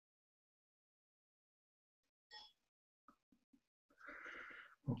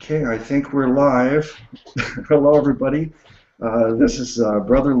Okay, I think we're live. Hello, everybody. This is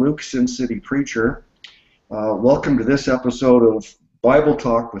Brother Luke, Sin City Preacher. Welcome to this episode of Bible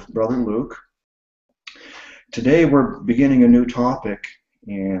Talk with Brother Luke. Today we're beginning a new topic,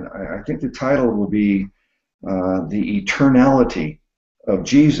 and I think the title will be The Eternality of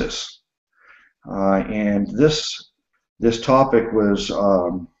Jesus. And this topic was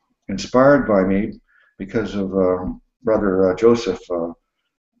inspired by me because of Brother Joseph,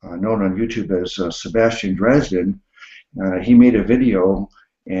 known on YouTube as Sebastian Dresden. He made a video,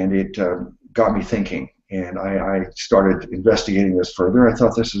 and it got me thinking, and I started investigating this further. I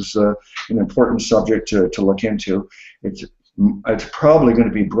thought this is an important subject to look into. It's probably going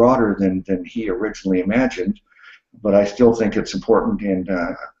to be broader than he originally imagined, but I still think it's important and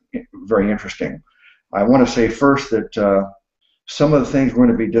very interesting. I want to say first that some of the things we're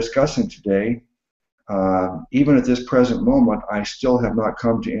going to be discussing today, even at this present moment, I still have not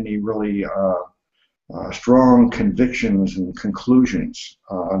come to any really strong convictions and conclusions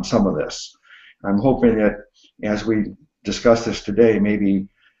on some of this. I'm hoping that as we discuss this today, maybe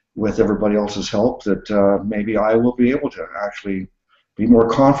with everybody else's help, that maybe I will be able to actually be more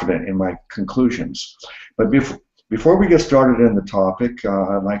confident in my conclusions. But before we get started in the topic,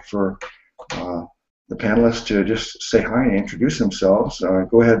 I'd like for the panelists to just say hi and introduce themselves.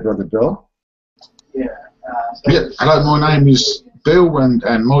 Go ahead, Brother Bill. Hello, my name is Bill, and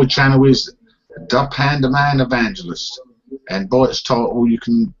my channel is The Panda Man Evangelist. And by its title, you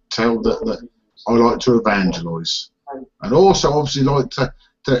can tell that I like to evangelise. And also, obviously, like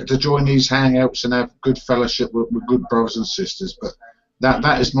to join these hangouts and have good fellowship with good brothers and sisters. But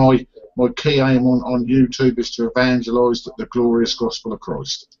that is my key aim on YouTube, is to evangelise the glorious gospel of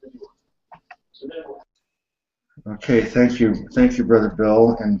Christ. Okay, thank you, Brother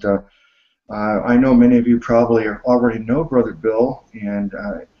Bill. And I know many of you probably already know Brother Bill, and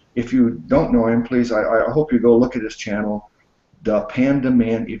if you don't know him, please, I hope you go look at his channel, The Panda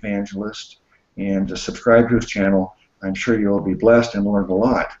Man Evangelist, and subscribe to his channel. I'm sure you'll be blessed and learn a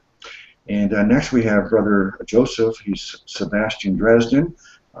lot. And next we have Brother Joseph. He's Sebastian Dresden.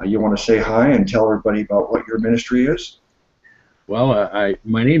 You want to say hi and tell everybody about what your ministry is? Well,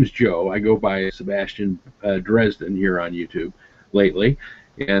 my name's Joe. I go by Sebastian Dresden here on YouTube lately.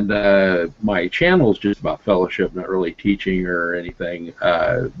 And my channel is just about fellowship, not really teaching or anything.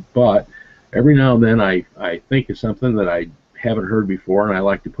 But every now and then I think of something that I haven't heard before, and I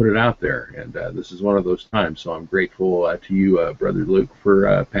like to put it out there. And this is one of those times, so I'm grateful to you, Brother Luke,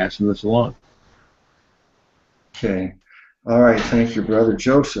 for passing this along. Okay. All right. Thank you, Brother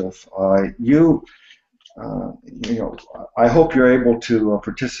Joseph. I hope you're able to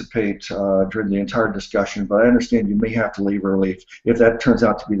participate during the entire discussion, but I understand you may have to leave early. If that turns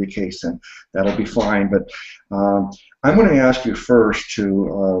out to be the case, then that'll be fine. But I'm going to ask you first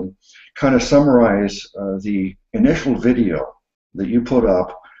to kind of summarize the initial video that you put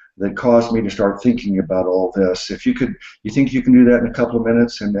up that caused me to start thinking about all this. If you think you can do that in a couple of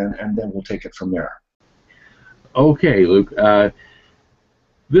minutes, and then we'll take it from there. Okay, Luke.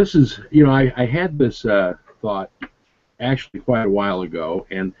 This is, I had this thought actually quite a while ago,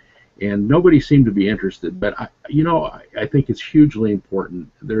 and nobody seemed to be interested. But I think it's hugely important.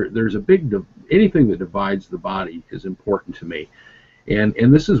 There's a big anything that divides the body is important to me, and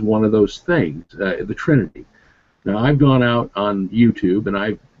this is one of those things, the Trinity. Now, I've gone out on YouTube and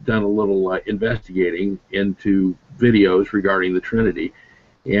I've done a little investigating into videos regarding the Trinity,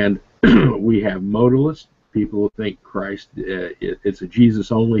 and we have modalists. People who think Christ, it's a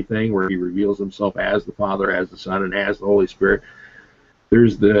Jesus-only thing where he reveals himself as the Father, as the Son, and as the Holy Spirit.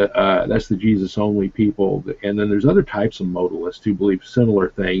 There's that's the Jesus-only people. And then there's other types of modalists who believe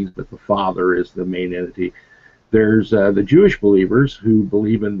similar things, but the Father is the main entity. There's the Jewish believers who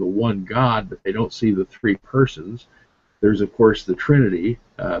believe in the one God, but they don't see the three persons. There's, of course, the Trinity,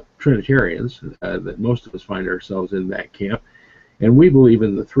 Trinitarians, that most of us find ourselves in that camp. And we believe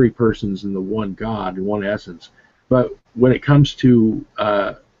in the three persons and the one God and one essence. But when it comes to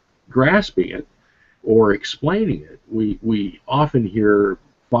grasping it or explaining it, we often hear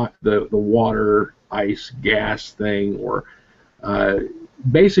the water, ice, gas thing, or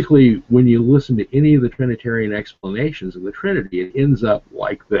basically when you listen to any of the Trinitarian explanations of the Trinity, it ends up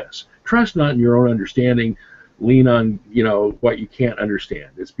like this. Trust not in your own understanding, lean on what you can't understand.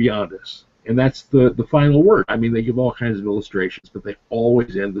 It's beyond us. And that's the final word. I mean, they give all kinds of illustrations, but they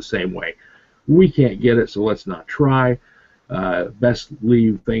always end the same way. We can't get it, so let's not try. Best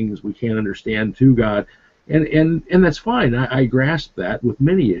leave things we can't understand to God. And that's fine. I grasp that with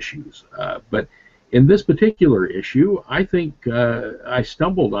many issues. But in this particular issue, I think I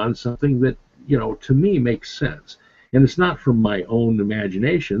stumbled on something that, to me makes sense. And it's not from my own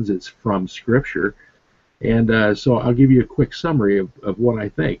imaginations, it's from Scripture. And so I'll give you a quick summary of what I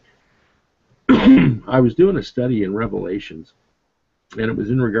think. I was doing a study in Revelations, and it was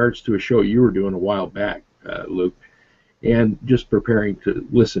in regards to a show you were doing a while back, Luke, and just preparing to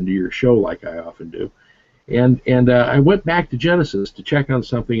listen to your show like I often do. And I went back to Genesis to check on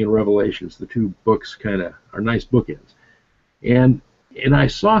something in Revelations. The two books kind of are nice bookends. And I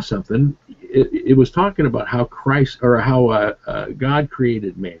saw something. It was talking about how God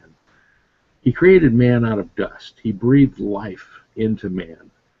created man. He created man out of dust. He breathed life into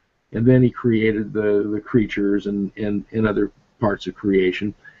man. And then he created the creatures and other parts of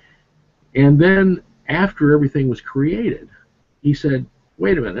creation. And then after everything was created, he said,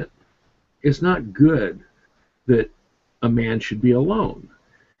 wait a minute, it's not good that a man should be alone.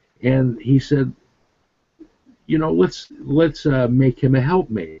 And he said, you know, let's make him a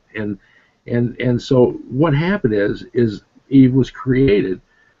helpmate. And so what happened is Eve was created,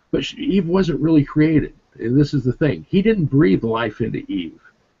 but Eve wasn't really created. And this is the thing. He didn't breathe life into Eve.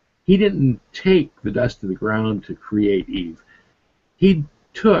 He didn't take the dust of the ground to create Eve. He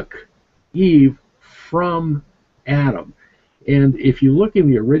took Eve from Adam. And if you look in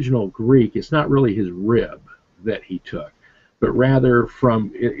the original Greek, it's not really his rib that he took, but rather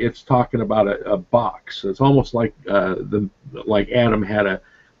it's talking about a box. It's almost like like Adam had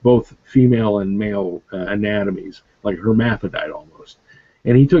both female and male anatomies, like hermaphrodite almost.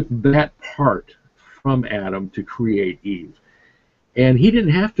 And he took that part from Adam to create Eve. And he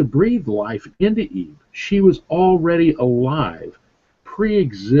didn't have to breathe life into Eve. She was already alive,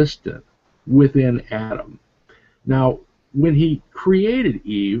 pre-existent within Adam. Now, when he created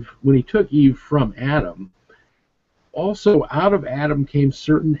Eve, when he took Eve from Adam, also out of Adam came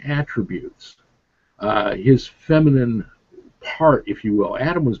certain attributes. His feminine part, if you will.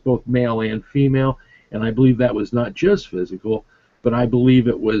 Adam was both male and female, and I believe that was not just physical, but I believe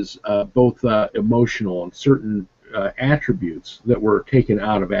it was both emotional and certain attributes that were taken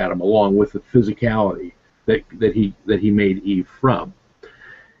out of Adam, along with the physicality that he made Eve from.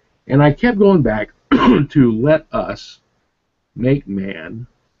 And I kept going back to let us make man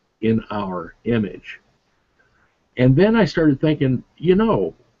in our image. And then I started thinking, you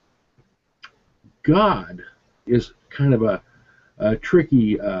know, God is kind of a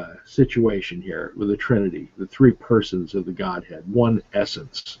tricky situation here with the Trinity, the three persons of the Godhead, one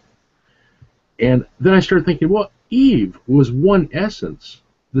essence. And then I started thinking, well, Eve was one essence,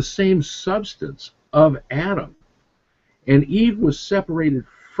 the same substance of Adam. And Eve was separated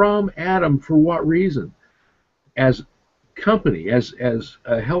from Adam for what reason? As company, as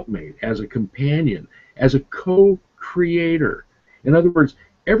a helpmate, as a companion, as a co-creator. In other words,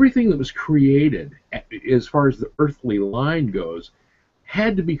 everything that was created, as far as the earthly line goes,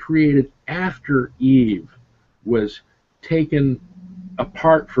 had to be created after Eve was taken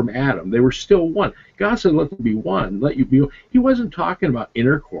apart from Adam. They were still one. God said, let them be one, let you be one. He wasn't talking about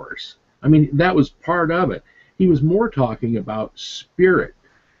intercourse. I mean, that was part of it. He was more talking about spirit,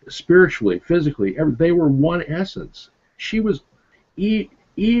 spiritually, physically. They were one essence. Eve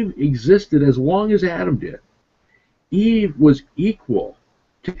existed as long as Adam did. Eve was equal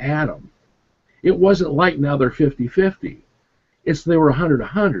to Adam. It wasn't like now they're 50-50. They were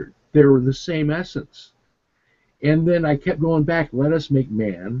 100-100. They were the same essence. And then I kept going back, let us make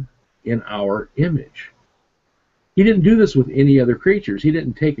man in our image. He didn't do this with any other creatures. He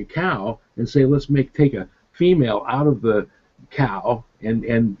didn't take a cow and say, let's take a female out of the cow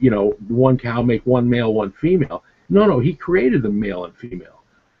and you know, one cow make one male, one female. No, he created the male and female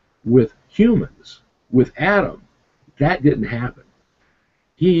with humans, with Adam. That didn't happen.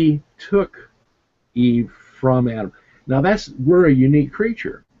 He took Eve from Adam. Now we're a unique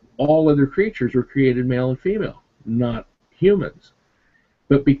creature. All other creatures were created male and female, not humans.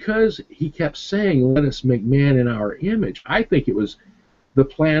 But because he kept saying, let us make man in our image, I think it was the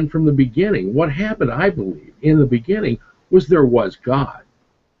plan from the beginning. What happened, I believe, in the beginning was there was God.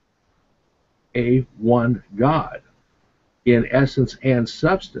 A one God in essence and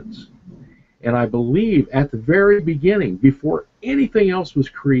substance. And I believe at the very beginning, before anything else was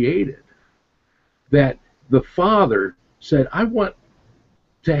created, that the Father said, I want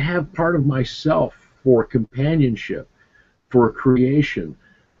to have part of myself for companionship, for creation,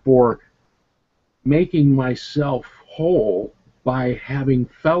 for making myself whole by having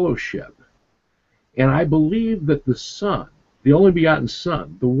fellowship. And I believe that the Son, the only begotten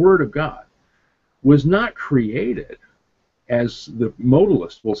Son, the Word of God, was not created, as the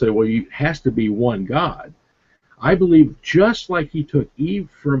modalist will say, well, it has to be one God. I believe just like he took Eve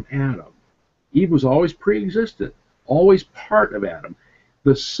from Adam, Eve was always pre-existent, always part of Adam.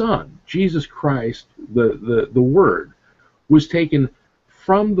 the Son, Jesus Christ, the Word, was taken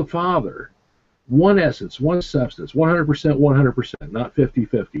from the Father, one essence, one substance, 100%, 100%, not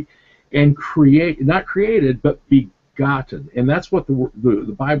 50-50, and not created, but begotten. And that's what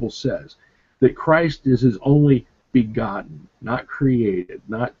the Bible says, that Christ is his only begotten, not created,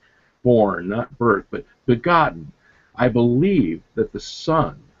 not born, not birth, but begotten. I believe that the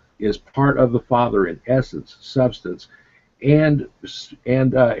Son is part of the Father in essence, substance, and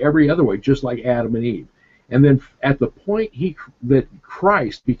every other way, just like Adam and Eve. And then at the point that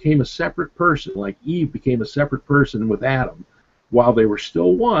Christ became a separate person, like Eve became a separate person with Adam, while they were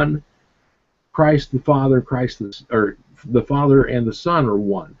still one, Christ the Father, the Father and the Son are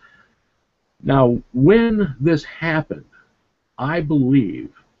one. Now, when this happened, I believe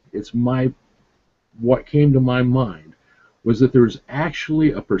what came to my mind was that there was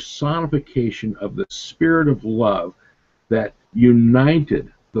actually a personification of the Spirit of love that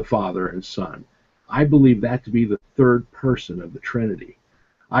united the Father and Son. I believe that to be the third person of the Trinity.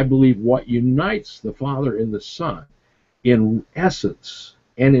 I believe what unites the Father and the Son in essence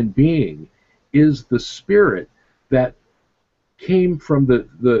and in being is the Spirit that came from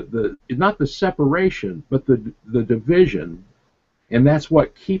the not the separation, but the division, and that's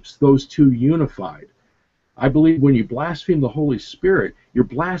what keeps those two unified. I believe when you blaspheme the Holy Spirit, you're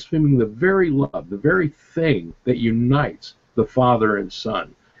blaspheming the very love, the very thing that unites the Father and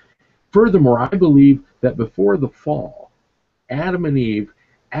Son. Furthermore, I believe that before the fall, Adam and Eve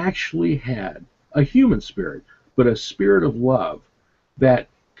actually had a human spirit, but a spirit of love that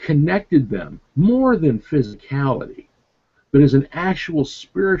connected them more than physicality, but as an actual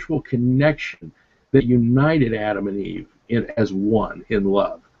spiritual connection that united Adam and Eve as one in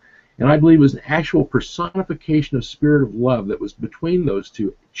love. And I believe it was an actual personification of spirit of love that was between those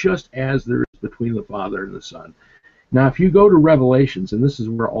two, just as there is between the Father and the Son. Now, if you go to Revelations, and this is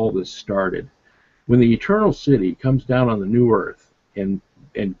where all this started, when the eternal city comes down on the new earth and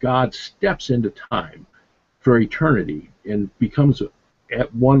God steps into time for eternity and becomes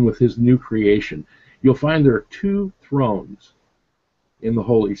at one with his new creation, you'll find there are two thrones in the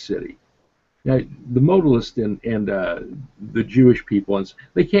holy city. Now, the modalists and the Jewish people,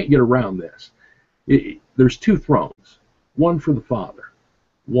 they can't get around this. There's two thrones, one for the Father,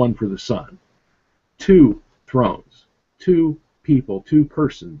 one for the Son. Two thrones, two people, two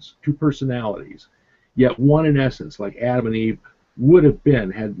persons, two personalities, yet one in essence, like Adam and Eve would have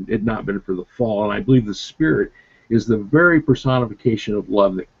been had it not been for the fall. And I believe the Spirit is the very personification of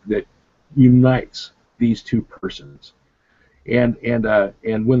love that unites these two persons. And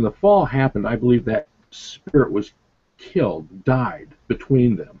when the fall happened, I believe that Spirit was killed, died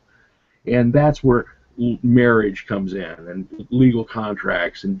between them. And that's where marriage comes in, and legal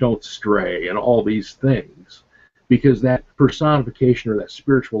contracts, and don't stray, and all these things. Because that personification or that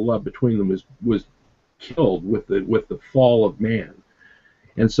spiritual love between them was killed with the fall of man.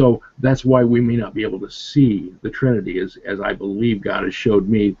 And so that's why we may not be able to see the Trinity as I believe God has showed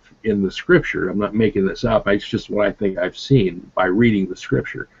me in the Scripture. I'm not making this up. It's just what I think I've seen by reading the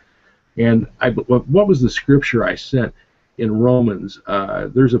Scripture. And what was the Scripture I sent in Romans?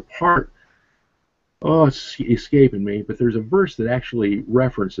 There's a part, it's escaping me, but there's a verse that actually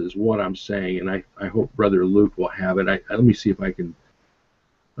references what I'm saying, and I hope Brother Luke will have it. Let me see if I can.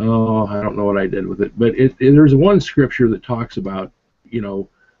 Oh, I don't know what I did with it, but there's one Scripture that talks about,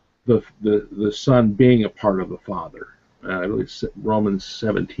 the Son being a part of the Father. I believe it's Romans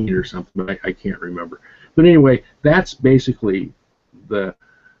 17 or something, but I can't remember. But anyway, that's basically the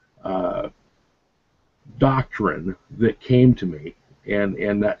doctrine that came to me,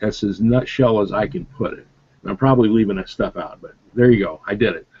 and that's as nutshell as I can put it. I'm probably leaving that stuff out, but there you go. I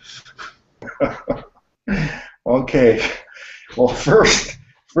did it. Okay. Well, first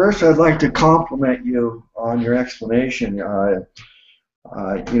I'd like to compliment you on your explanation.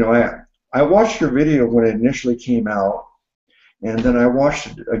 I watched your video when it initially came out, and then I watched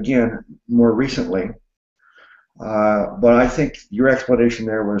it again more recently. But I think your explanation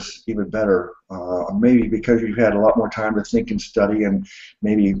there was even better, maybe because you've had a lot more time to think and study and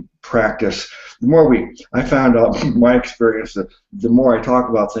maybe practice. I found out in my experience that the more I talk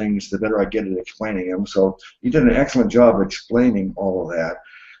about things, the better I get at explaining them. So you did an excellent job of explaining all of that.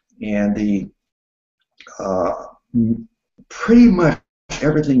 And pretty much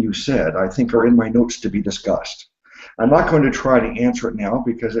everything you said, I think, are in my notes to be discussed. I'm not going to try to answer it now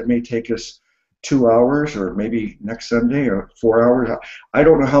because it may take us 2 hours, or maybe next Sunday, or 4 hours. I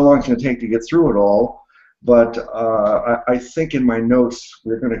don't know how long it's going to take to get through it all, but I think in my notes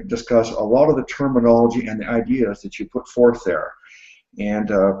we're going to discuss a lot of the terminology and the ideas that you put forth there.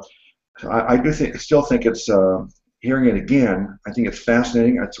 And I do still think it's hearing it again, I think it's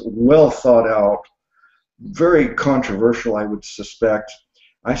fascinating. It's well thought out, very controversial, I would suspect.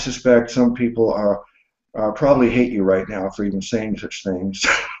 I suspect some people are probably hate you right now for even saying such things.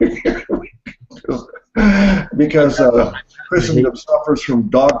 Because Christendom suffers from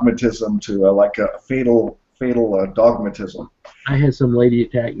dogmatism to like a fatal dogmatism. I had some lady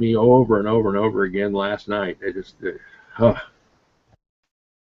attack me over and over and over again last night. It just,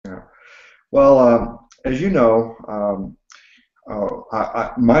 Yeah. Well, as you know,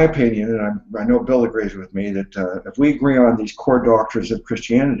 my opinion, and I know Bill agrees with me, that if we agree on these core doctrines of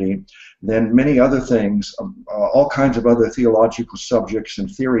Christianity, then many other things, all kinds of other theological subjects and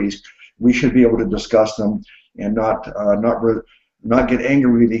theories, we should be able to discuss them and not get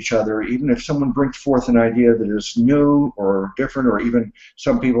angry with each other, even if someone brings forth an idea that is new or different, or even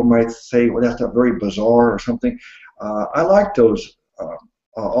some people might say, well, that's not very bizarre or something. I like those,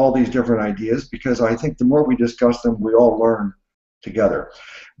 all these different ideas, because I think the more we discuss them, we all learn together.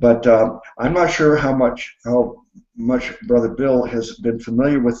 But I'm not sure how much Brother Bill has been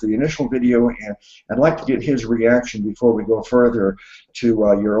familiar with the initial video, and I'd like to get his reaction before we go further to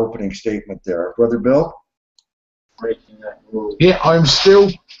your opening statement there. Brother Bill? Yeah, I'm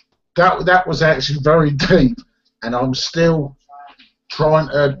still, that was actually very deep, and I'm still trying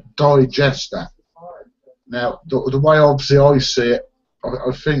to digest that. Now, the way obviously I see it,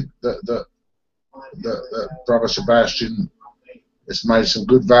 I think that Brother Sebastian has made some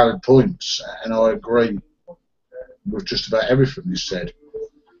good valid points, and I agree with just about everything he said.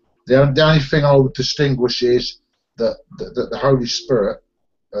 The only thing I would distinguish is that the Holy Spirit,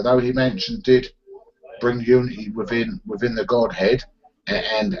 although he mentioned did bring unity within the Godhead,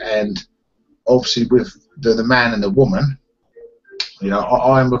 and obviously with the man and the woman,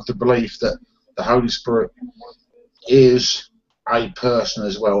 I am of the belief that the Holy Spirit is a person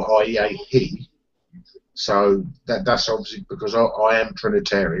as well, i.e. a he. So that's obviously because I am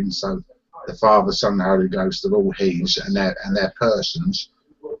Trinitarian, so the Father, Son, and Holy Ghost are all he's, and they're persons.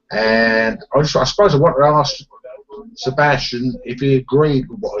 And I suppose I want to ask Sebastian if he agreed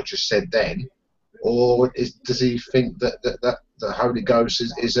with what I just said then, or does he think that the Holy Ghost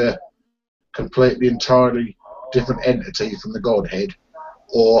is a completely, entirely different entity from the Godhead,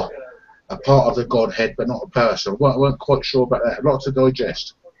 or a part of the Godhead but not a person? I weren't quite sure about that. A lot to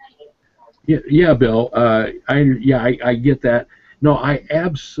digest. Yeah, Bill. I get that. No, I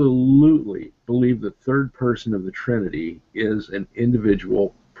absolutely believe the third person of the Trinity is an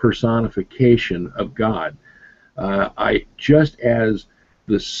individual personification of God. Just as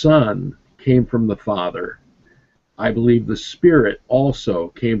the Son came from the Father, I believe the Spirit also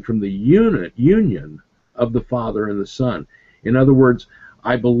came from the union of the Father and the Son. In other words,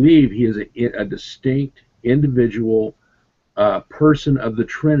 I believe he is a distinct individual person of the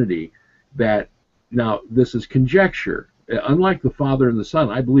Trinity. That, now, this is conjecture. Unlike the Father and the Son,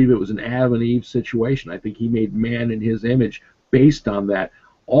 I believe it was an Adam and Eve situation. I think he made man in his image based on that.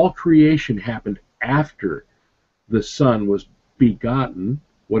 All creation happened after the Son was begotten,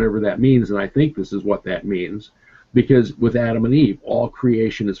 whatever that means, and I think this is what that means, because with Adam and Eve, all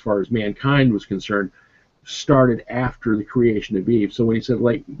creation as far as mankind was concerned started after the creation of Eve. So when he said,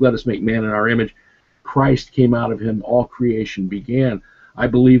 let us make man in our image, Christ came out of him, all creation began. I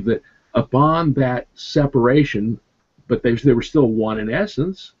believe that upon that separation, but they were still one in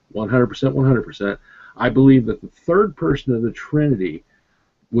essence, 100%. I believe that the third person of the Trinity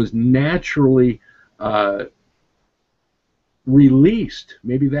was naturally released,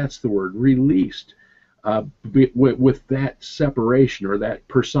 maybe that's the word, released, with that separation or that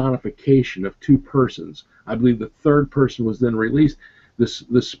personification of two persons. I believe the third person was then released.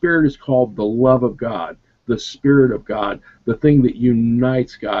 The Spirit is called the love of God, the Spirit of God, the thing that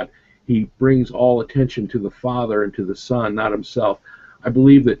unites God. He brings all attention to the Father and to the Son, not himself. I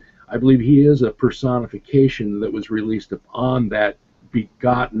believe he is a personification that was released upon that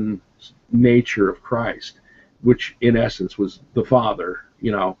begotten nature of Christ, which in essence was the Father.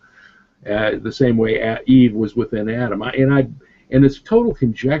 The same way Eve was within Adam. And it's total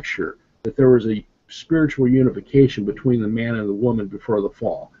conjecture that there was a spiritual unification between the man and the woman before the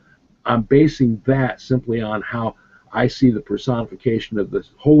fall. I'm basing that simply on how I see the personification of the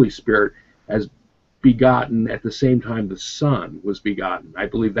Holy Spirit as begotten at the same time the Son was begotten. I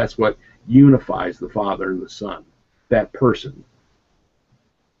believe that's what unifies the Father and the Son, that person.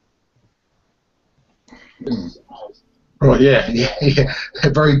 Right, yeah.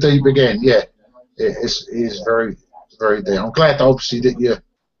 Very deep again, yeah. It is very, very deep. I'm glad, obviously, that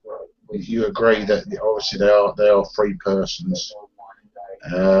you agree that obviously they are three persons.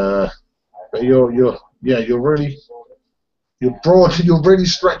 But you're really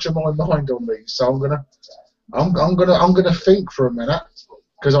stretching my mind on these. So I'm gonna I'm gonna think for a minute,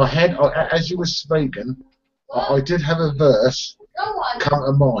 because as you were speaking, I did have a verse come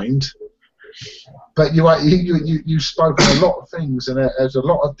to mind, but you spoke on a lot of things, and there's a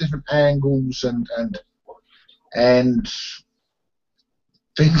lot of different angles and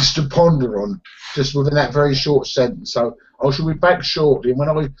things to ponder on just within that very short sentence. So I shall be back shortly, and when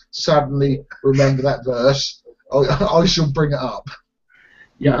I suddenly remember that verse, I shall bring it up.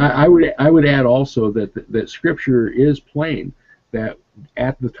 Yeah, I would add also that Scripture is plain that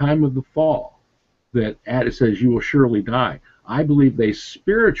at the time of the fall, that it says you will surely die. I believe they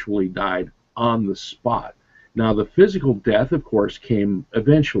spiritually died on the spot. Now the physical death, of course, came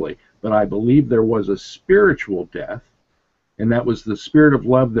eventually, but I believe there was a spiritual death, and that was the spirit of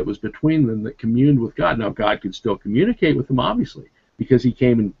love that was between them that communed with God. Now God could still communicate with them, obviously, because He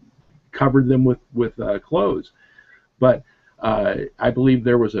came and covered them with clothes, but I believe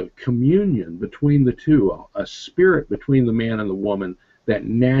there was a communion between the two, a spirit between the man and the woman that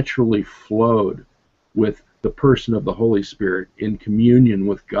naturally flowed with the person of the Holy Spirit in communion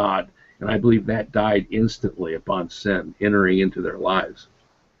with God. And I believe that died instantly upon sin entering into their lives.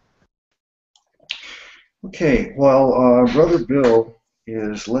 Okay, well, Brother Bill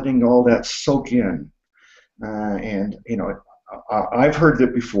is letting all that soak in. And, you know, I've heard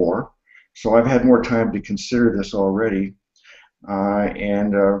it before, so I've had more time to consider this already.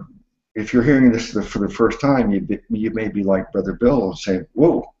 And if you're hearing this for the first time, you may be like Brother Bill and say,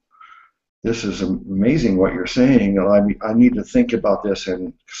 whoa, this is amazing what you're saying. I need to think about this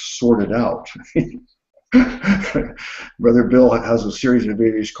and sort it out. Brother Bill has a series of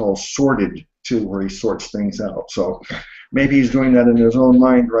videos called Sorted, too, where he sorts things out. So maybe he's doing that in his own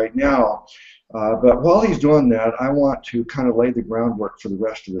mind right now. But while he's doing that, I want to kind of lay the groundwork for the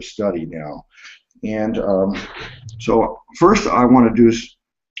rest of the study now. And so first I want to do is,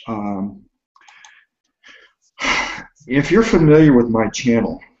 if you're familiar with my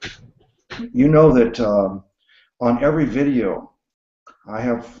channel, you know that on every video, I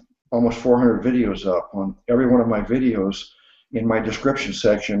have almost 400 videos up. On every one of my videos, in my description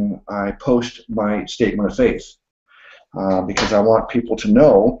section, I post my statement of faith because I want people to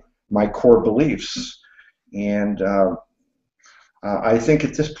know my core beliefs. And I think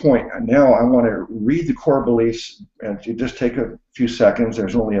at this point now I want to read the core beliefs, and to just take a few seconds.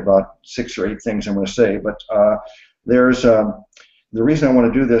 There's only about 6 or 8 things I'm going to say, but the reason I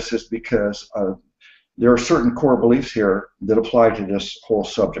want to do this is because there are certain core beliefs here that apply to this whole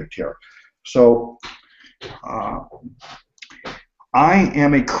subject here. So I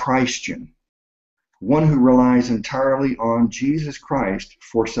am a Christian, one who relies entirely on Jesus Christ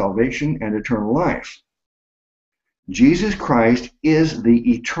for salvation and eternal life. Jesus Christ is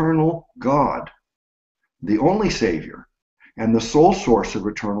the eternal God, the only Savior, and the sole source of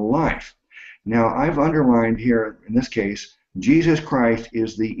eternal life. Now, I've underlined here, in this case, Jesus Christ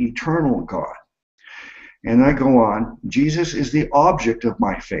is the eternal God. And I go on, Jesus is the object of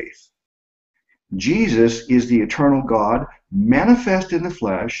my faith. Jesus is the eternal God manifest in the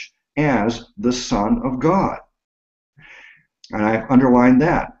flesh as the Son of God. And I've underlined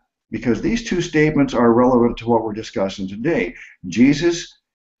that because these two statements are relevant to what we're discussing today. Jesus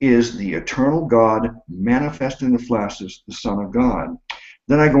is the eternal God manifest in the flesh as the Son of God.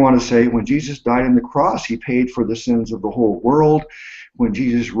 Then I go on to say, when Jesus died on the cross, He paid for the sins of the whole world. When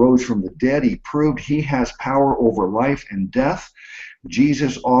Jesus rose from the dead, He proved He has power over life and death.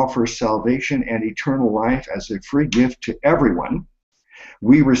 Jesus offers salvation and eternal life as a free gift to everyone.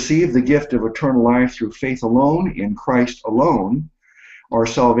 We receive the gift of eternal life through faith alone, in Christ alone. Our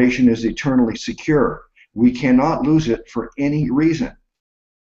salvation is eternally secure. We cannot lose it for any reason.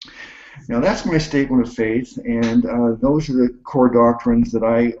 Now that's my statement of faith, and those are the core doctrines that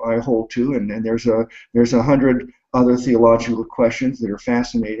I hold to, and there's 100 other theological questions that are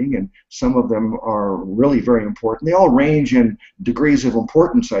fascinating, and some of them are really very important. They all range in degrees of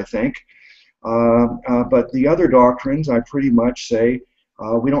importance, I think, but the other doctrines, I pretty much say,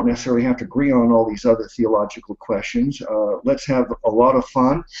 we don't necessarily have to agree on all these other theological questions. Let's have a lot of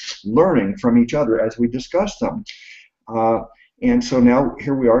fun learning from each other as we discuss them. And so now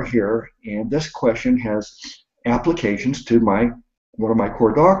here we are here, and this question has applications to one of my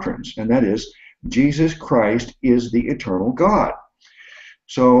core doctrines, and that is Jesus Christ is the eternal God.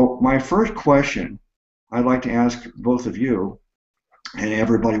 So my first question I'd like to ask both of you and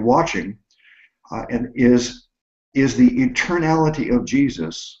everybody watching is the eternality of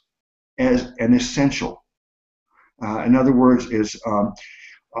Jesus as an essential? In other words,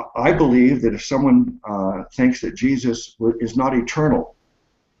 I believe that if someone thinks that Jesus is not eternal,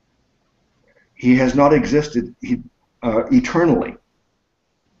 He has not existed eternally.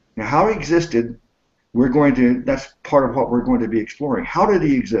 Now, how He existed that's part of what we're going to be exploring. How did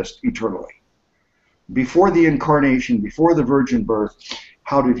he exist eternally? Before the incarnation, before the virgin birth,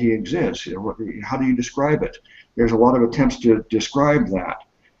 how did he exist? How do you describe it? There's a lot of attempts to describe that.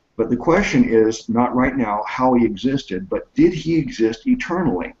 But the question is not right now how he existed, but did he exist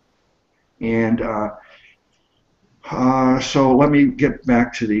eternally? And so let me get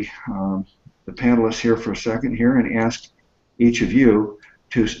back to the panelists here for a second here and ask each of you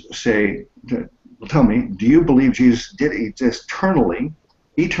to say, tell me, do you believe Jesus did exist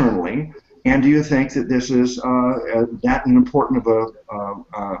eternally, and do you think that this is that important of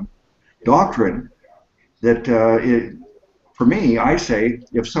a doctrine that for me, I say,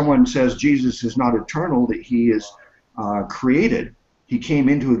 if someone says Jesus is not eternal, that he is created, he came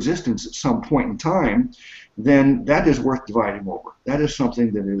into existence at some point in time, then that is worth dividing over. That is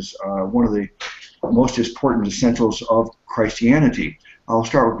something that is one of the most important essentials of Christianity. I'll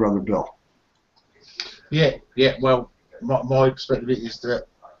start with Brother Bill. Yeah. Well, my perspective is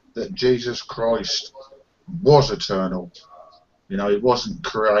that Jesus Christ was eternal. You know, he wasn't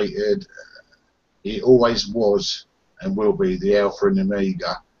created. He always was and will be the Alpha and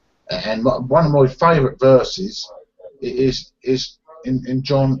Omega. And one of my favourite verses is in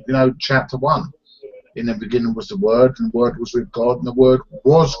John, chapter 1. In the beginning was the Word, and the Word was with God, and the Word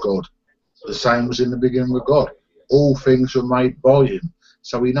was God. The same was in the beginning with God. All things were made by him.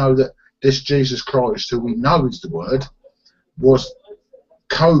 So we know that this Jesus Christ, who we know is the Word, was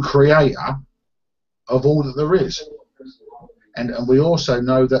co-creator of all that there is. And we also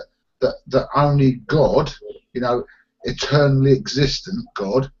know that only God, eternally existent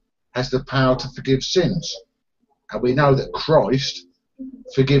God, has the power to forgive sins. And we know that Christ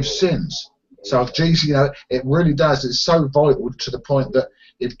forgives sins. So if Jesus, it really does, it's so vital to the point that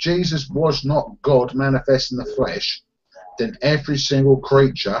if Jesus was not God manifest in the flesh, then every single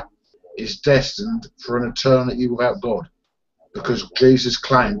creature is destined for an eternity without God. Because Jesus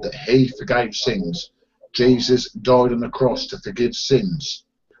claimed that he forgave sins. Jesus died on the cross to forgive sins.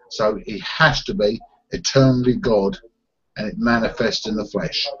 So he has to be eternally God, and it manifests in the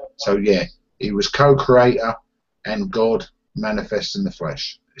flesh. So yeah, he was co-creator and God manifest in the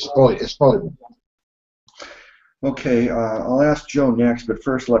flesh. It's vital. Okay, I'll ask Joe next, but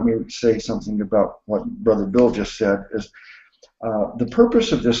first let me say something about what Brother Bill just said. The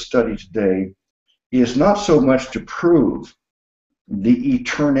purpose of this study today is not so much to prove the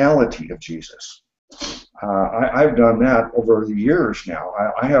eternality of Jesus. I've done that over the years now.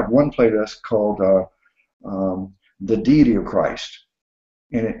 I have one playlist called The Deity of Christ,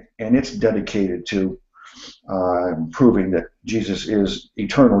 and it's dedicated to proving that Jesus is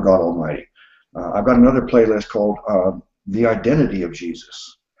eternal God Almighty. I've got another playlist called The Identity of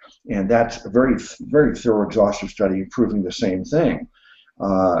Jesus, and that's a very, very thorough, exhaustive study proving the same thing,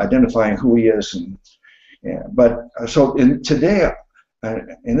 identifying who he is. So today,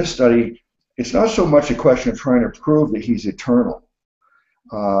 in this study, it's not so much a question of trying to prove that he's eternal,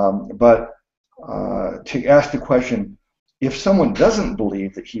 but to ask the question, if someone doesn't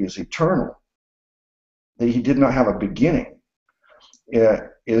believe that he is eternal, that he did not have a beginning,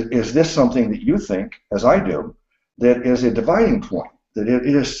 is this something that you think, as I do, that is a dividing point, that it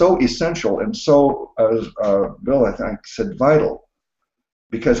is so essential and so, as Bill, I think, said, vital,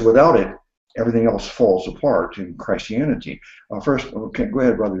 because without it, everything else falls apart in Christianity. First, okay, go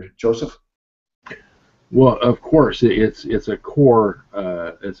ahead, Brother Joseph. Well, of course, it's a core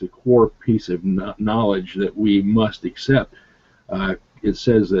piece of knowledge that we must accept. It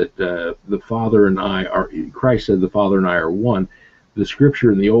says that the Father and I are. Christ said the Father and I are one. The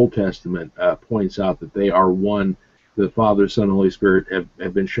Scripture in the Old Testament points out that they are one. The Father, Son, and Holy Spirit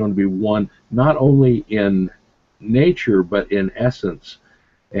have been shown to be one, not only in nature but in essence.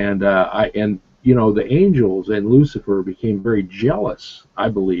 And the angels and Lucifer became very jealous, I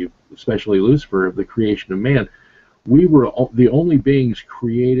believe, especially Lucifer, of the creation of man. We were the only beings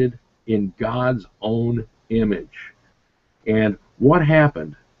created in God's own image. And what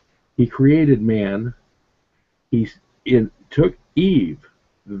happened? He created man. He took Eve,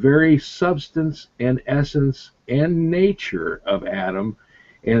 the very substance and essence and nature of Adam,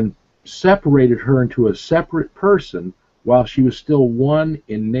 and separated her into a separate person while she was still one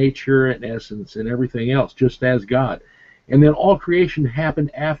in nature and essence and everything else, just as God. And then all creation happened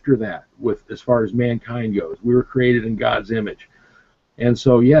after that, as far as mankind goes. We were created in God's image. And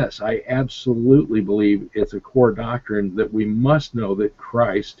so, yes, I absolutely believe it's a core doctrine that we must know that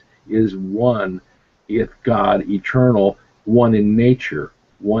Christ is one with God, eternal, one in nature,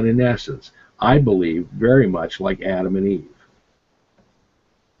 one in essence. I believe very much like Adam and Eve.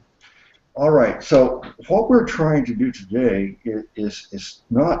 All right, so what we're trying to do today is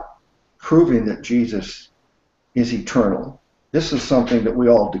not proving that Jesus is eternal. This is something that we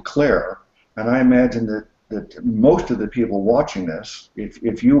all declare, and I imagine that most of the people watching this,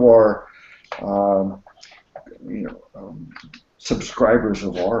 if you are subscribers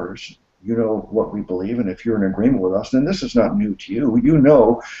of ours, you know what we believe, and if you're in agreement with us, then this is not new to you. You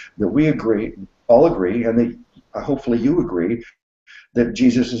know that we all agree, and that hopefully you agree, that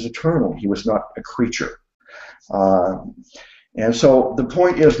Jesus is eternal. He was not a creature. And so the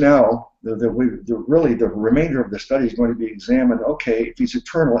point is now that really the remainder of the study is going to be examined. Okay, if he's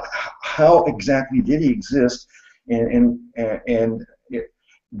eternal, how exactly did he exist? And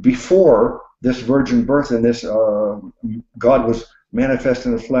before this virgin birth and this God was manifest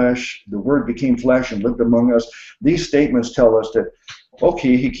in the flesh, the Word became flesh and lived among us. These statements tell us that,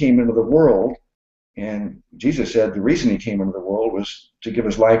 okay, he came into the world, and Jesus said the reason he came into the world was to give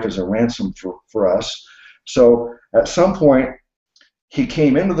his life as a ransom for us. So at some point, he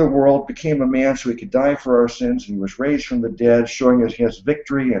came into the world, became a man so he could die for our sins, and he was raised from the dead, showing us he has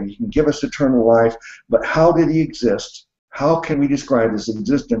victory and he can give us eternal life. But how did he exist? How can we describe his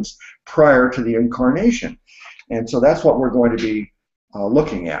existence prior to the incarnation? And so that's what we're going to be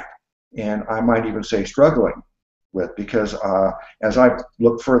looking at, and I might even say struggling with, because as I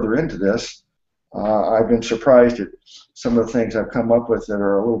look further into this, I've been surprised at some of the things I've come up with that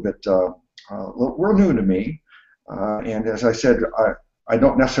are a little bit were new to me. And as I said, I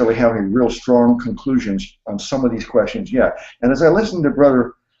don't necessarily have any real strong conclusions on some of these questions yet. And as I listen to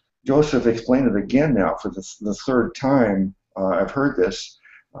Brother Joseph explain it again now for the third time I've heard this,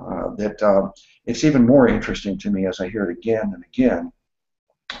 that it's even more interesting to me as I hear it again and again.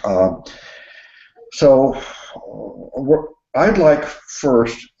 So I'd like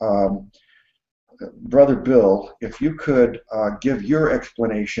first, Brother Bill, if you could give your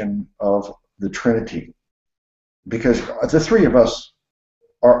explanation of the Trinity, because the three of us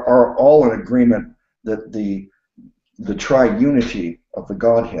are all in agreement that the triunity of the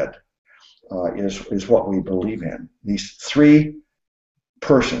Godhead is what we believe in. These three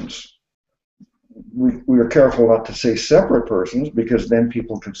persons. We are careful not to say separate persons, because then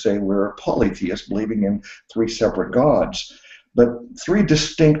people could say we're polytheists, believing in three separate gods. But three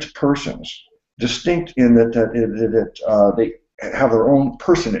distinct persons, distinct in that they have their own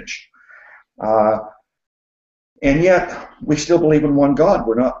personage. And yet, we still believe in one God.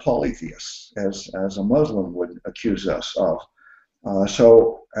 We're not polytheists, as a Muslim would accuse us of.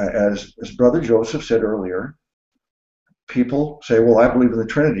 So, as Brother Joseph said earlier, people say, well, I believe in the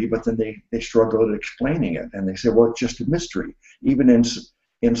Trinity, but then they struggle at explaining it. And they say, well, it's just a mystery. Even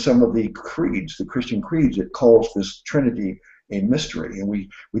in some of the creeds, the Christian creeds, it calls this Trinity a mystery. And we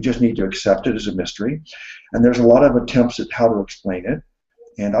just need to accept it as a mystery. And there's a lot of attempts at how to explain it.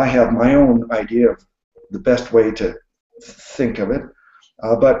 And I have my own idea of the best way to think of it.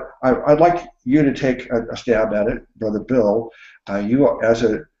 But I'd like you to take a stab at it, Brother Bill. You, as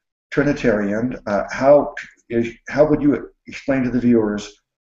a Trinitarian, how would you explain to the viewers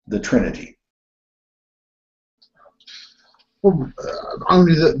the Trinity? Well,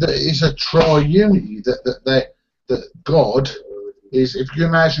 only that it's a triunity, that God is, if you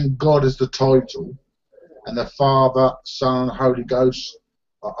imagine God as the title, and the Father, Son, and Holy Ghost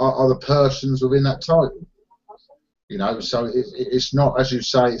are the persons within that title. You know, so it's not, as you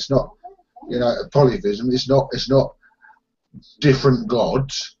say, it's not, polytheism. It's not different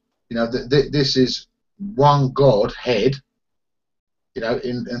gods. You know, this is one God head,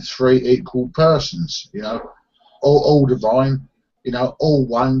 in three equal persons, all divine, all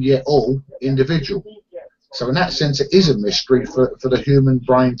one, yet all individual. So in that sense, it is a mystery for the human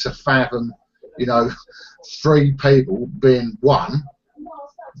brain to fathom, three people being one.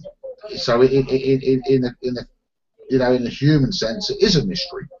 So in the human sense, it is a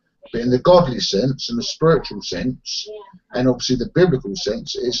mystery. But in the godly sense and the spiritual sense, and obviously the biblical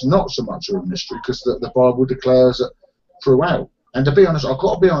sense, it's not so much of a mystery, because the Bible declares it throughout. And to be honest, I've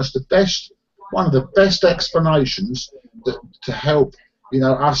got to be honest, one of the best explanations to help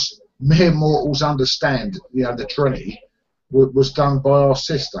us mere mortals understand the Trinity was done by our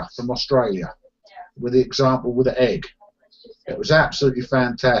sister from Australia, with the example with the egg. It was absolutely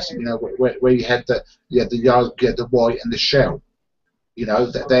fantastic. Where you had the yolk, you had the white, and the shell.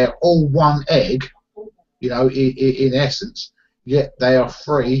 That they're all one egg, in essence, yet they are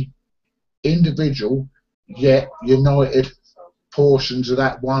three individual, yet united portions of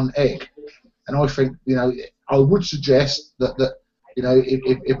that one egg. And I think, I would suggest that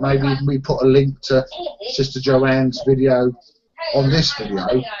if maybe we put a link to Sister Joanne's video on this video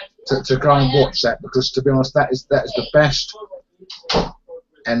to go and watch that, because to be honest, that is the best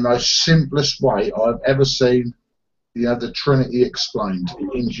and most simplest way I've ever seen you have the Trinity explained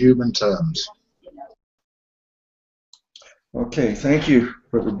in human terms. Okay, thank you,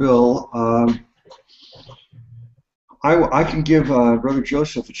 Brother Bill. I can give Brother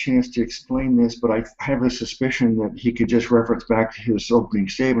Joseph a chance to explain this, but I have a suspicion that he could just reference back to his opening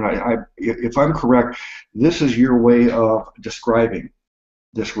statement. If I'm correct, this is your way of describing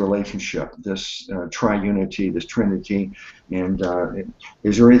this relationship, this triunity, this Trinity. And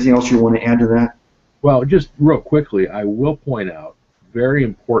is there anything else you want to add to that? Well, just real quickly, I will point out, very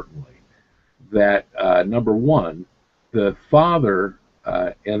importantly, that number one, the Father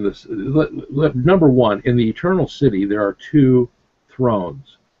and the number one, in the eternal city, there are two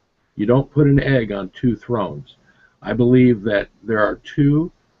thrones. You don't put an egg on two thrones. I believe that there are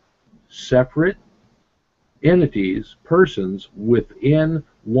two separate entities, persons within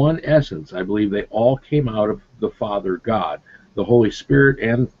one essence. I believe they all came out of the Father God, the Holy Spirit,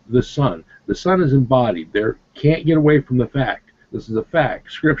 and the Son. The Son is embodied. There can't get away from the fact. This is a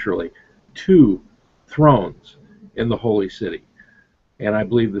fact, scripturally. Two thrones in the holy city. And I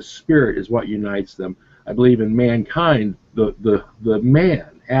believe the Spirit is what unites them. I believe in mankind, the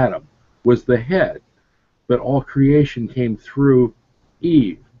man, Adam, was the head, but all creation came through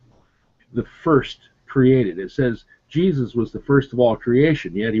Eve, the first created. It says Jesus was the first of all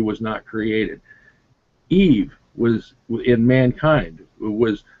creation, yet he was not created. Eve was, in mankind,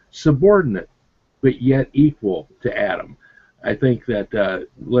 was subordinate, but yet equal to Adam. I think that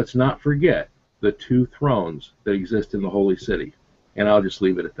let's not forget the two thrones that exist in the holy city. And I'll just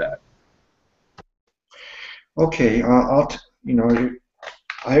leave it at that. Okay, I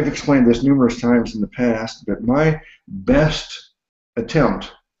have explained this numerous times in the past, but my best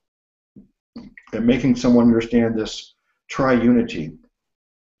attempt at making someone understand this triunity,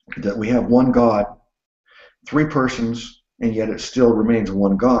 that we have one God, three persons, and yet it still remains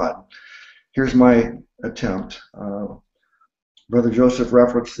one God. Here's my attempt. Brother Joseph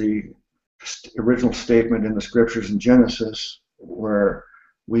referenced the original statement in the scriptures in Genesis, where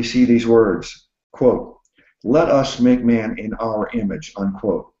we see these words, quote, "Let us make man in our image,"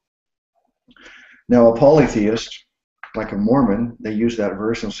 unquote. Now, a polytheist, like a Mormon, they use that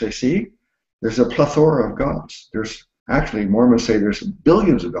verse and say, see, there's a plethora of gods. There's actually, Mormons say there's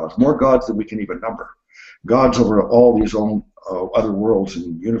billions of gods, more gods than we can even number. Gods over all these other worlds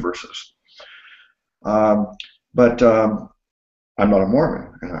and universes. But I'm not a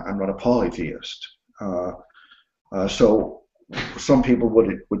Mormon. I'm not a polytheist. So some people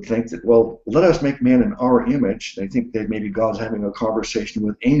would think that, well, let us make man in our image. They think that maybe God's having a conversation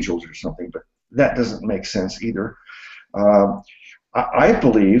with angels or something, but that doesn't make sense either. I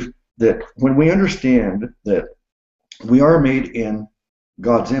believe that when we understand that we are made in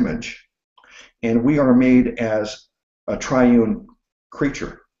God's image, and we are made as a triune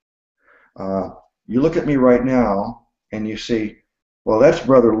creature. You look at me right now, and you see, well, that's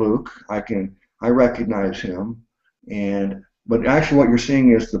Brother Luke. I recognize him, but actually, what you're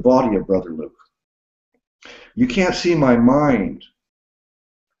seeing is the body of Brother Luke. You can't see my mind,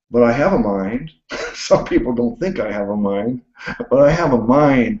 but I have a mind. Some people don't think I have a mind, but I have a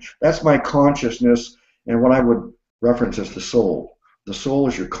mind. That's my consciousness, and what I would reference as the soul. The soul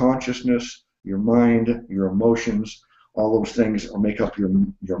is your consciousness, your mind, your emotions. All those things make up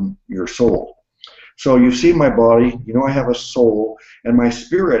your soul. So you see my body, you know I have a soul, and my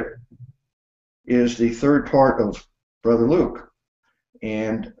spirit is the third part of Brother Luke.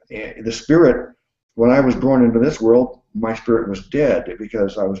 And the spirit, when I was born into this world, my spirit was dead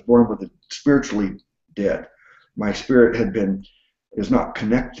because I was born with it spiritually dead. My spirit is not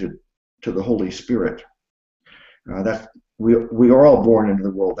connected to the Holy Spirit. We are all born into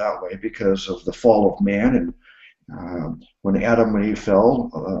the world that way because of the fall of man, and when Adam and Eve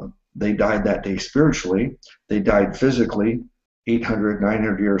fell, they died that day spiritually. They died physically 800,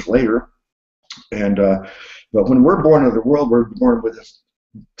 900 years later. But when we're born into the world, we're born with us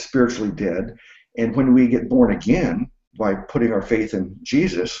spiritually dead. And when we get born again, by putting our faith in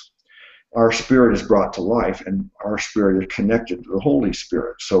Jesus, our spirit is brought to life, and our spirit is connected to the Holy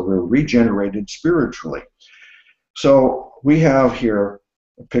Spirit. So we're regenerated spiritually. So we have here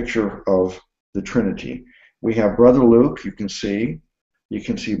a picture of the Trinity. We have Brother Luke, you can see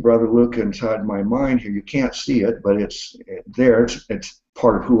Brother Luke inside my mind here. You can't see it, but it's there. It's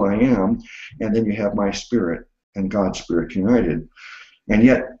part of who I am. And then you have my spirit and God's spirit united. And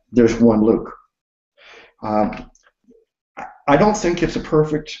yet there's one Luke. I don't think it's a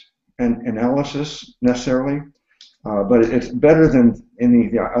perfect analysis necessarily, but it's better than any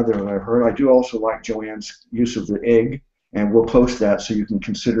of the other that I've heard. I do also like Joanne's use of the egg, and we'll post that so you can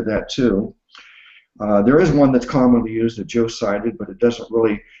consider that too. There is one that's commonly used that Joe cited, but it doesn't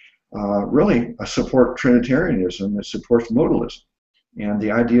really really support Trinitarianism. It supports modalism. And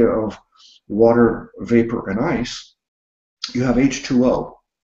the idea of water, vapor, and ice, you have H2O.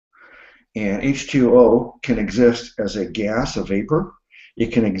 And H2O can exist as a gas, a vapor.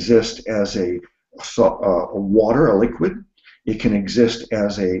 It can exist as a water, a liquid. It can exist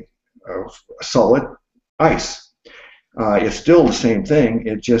as a solid, ice. It's still the same thing.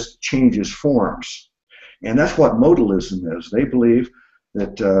 It just changes forms. And that's what modalism is. They believe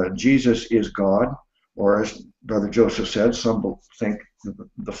that Jesus is God, or as Brother Joseph said, some think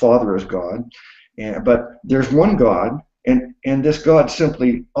the Father is God. But there's one God, and this God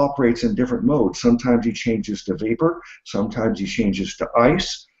simply operates in different modes. Sometimes he changes to vapor, sometimes he changes to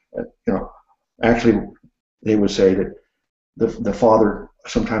ice. Actually, they would say that the Father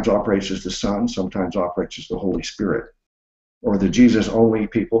sometimes operates as the Son, sometimes operates as the Holy Spirit. Or the Jesus only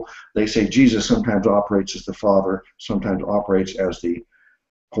people, they say Jesus sometimes operates as the Father, sometimes operates as the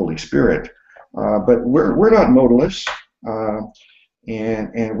Holy Spirit. But we're not modalists,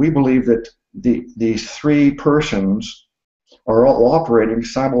 and we believe that these three persons are all operating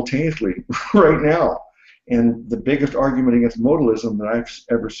simultaneously right now. And the biggest argument against modalism that I've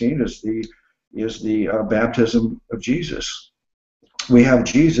ever seen is the baptism of Jesus. We have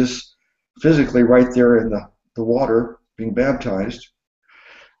Jesus physically right there in the water being baptized.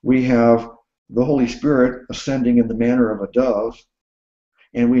 We have the Holy Spirit ascending in the manner of a dove,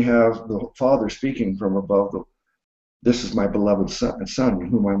 and we have the Father speaking from above. This is my beloved Son, in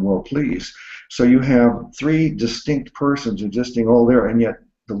whom I'm well pleased. So you have three distinct persons existing all there, and yet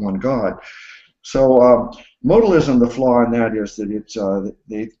the one God. So modalism, the flaw in that is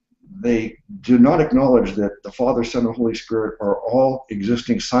that they do not acknowledge that the Father, Son, and Holy Spirit are all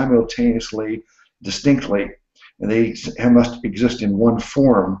existing simultaneously, distinctly, and they must exist in one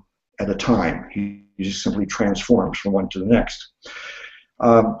form at a time. He just simply transforms from one to the next.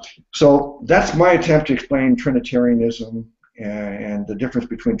 So that's my attempt to explain Trinitarianism and the difference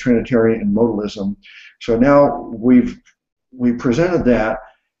between Trinitarian and modalism. So now we've presented that,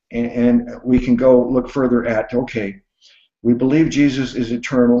 and we can go look further at, okay, we believe Jesus is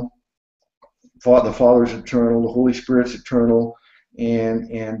eternal, the Father is eternal, the Holy Spirit's eternal,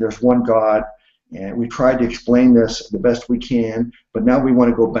 and there's one God. And we tried to explain this the best we can, but now we want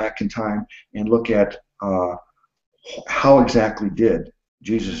to go back in time and look at how exactly did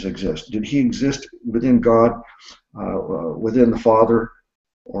Jesus exist? Did he exist within God, within the Father,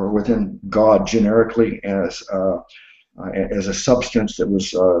 or within God generically as a substance that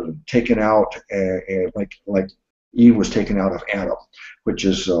was taken out, like Eve was taken out of Adam, which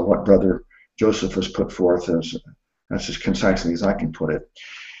is what Brother Joseph has put forth that's as concisely as I can put it.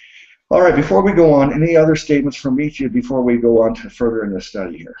 All right, before we go on, any other statements from each of you before we go on to further in the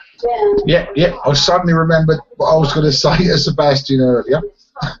study here? Yeah. I suddenly remembered what I was going to say to Sebastian earlier,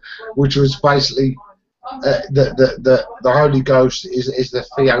 which was basically the Holy Ghost is the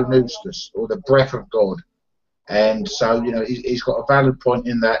Theopneustos, or the breath of God. And so, he's got a valid point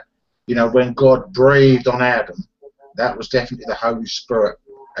in that, when God breathed on Adam, that was definitely the Holy Spirit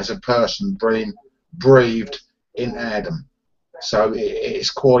as a person breathed in Adam. So it's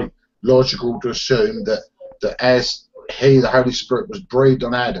quite logical to assume that as the Holy Spirit was breathed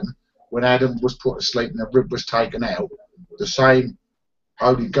on Adam, when Adam was put to sleep and the rib was taken out, the same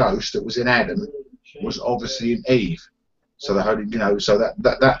Holy Ghost that was in Adam was obviously in Eve. So the Holy, so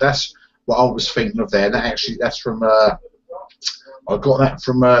that's what I was thinking of there. That's from I got that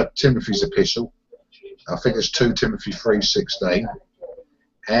from Timothy's epistle. I think it's 2 Timothy 3:16.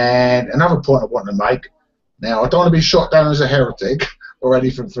 And another point I want to make. Now, I don't want to be shot down as a heretic or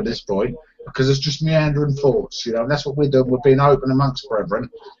anything for this point, because it's just meandering thoughts, and that's what we're doing. We're being open amongst brethren,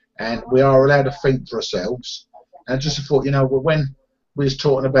 and we are allowed to think for ourselves. And just a thought, when we was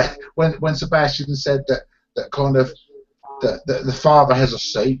talking about, when Sebastian said that kind of, the Father has a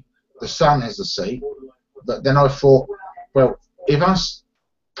seat, the Son has a seat, but then I thought, well, if us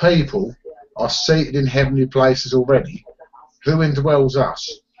people are seated in heavenly places already, who indwells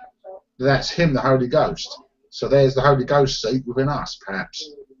us? That's him, the Holy Ghost. So there's the Holy Ghost seat within us,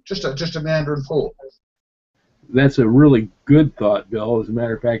 perhaps. Just a meandering thought. That's a really good thought, Bill. As a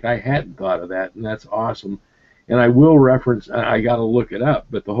matter of fact, I hadn't thought of that, and that's awesome. And I will reference, I got to look it up,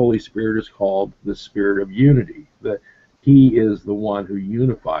 but the Holy Spirit is called the Spirit of Unity. That he is the one who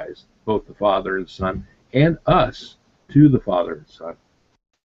unifies both the Father and Son and us to the Father and Son.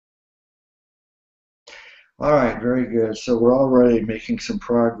 All right, very good. So we're already making some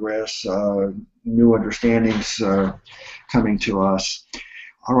progress, new understandings coming to us.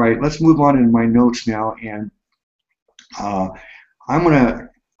 All right, let's move on in my notes now, and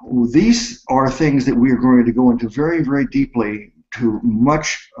these are things that we are going to go into very, very deeply to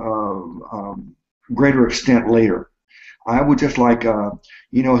much greater extent later. I would just like,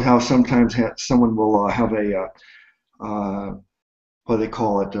 you know, how sometimes someone will have what do they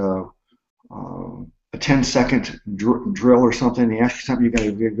call it, a 10-second drill or something. They ask you something, you got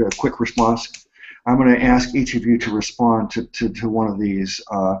to give a quick response. I'm going to ask each of you to respond to one of these.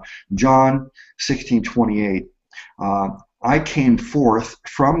 John 16:28. I came forth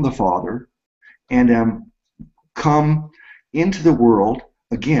from the Father and am come into the world.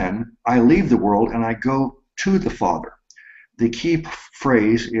 Again, I leave the world and I go to the Father. The key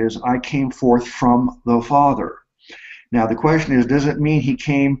phrase is, I came forth from the Father. Now the question is, does it mean he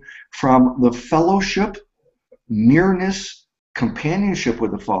came from the fellowship, nearness, companionship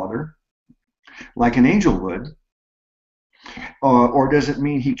with the Father, like an angel would, or does it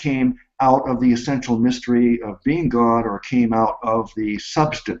mean he came out of the essential mystery of being God, or came out of the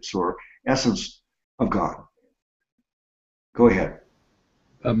substance or essence of God? Go ahead.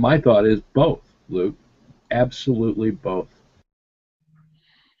 My thought is both, Luke. Absolutely both.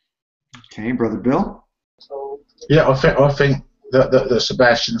 Okay, Brother Bill? Yeah, I think that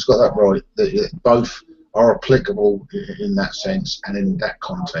Sebastian's got that right. That both are applicable in that sense and in that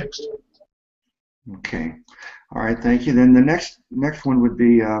context. Okay. All right, thank you. Then the next one would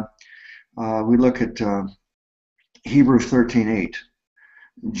be, we look at Hebrews 13:8.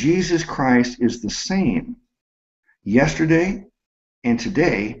 Jesus Christ is the same yesterday and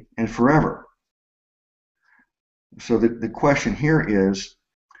today and forever. So the question here is,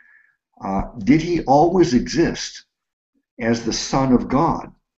 did he always exist as the Son of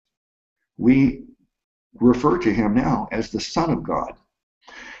God? We refer to him now as the Son of God.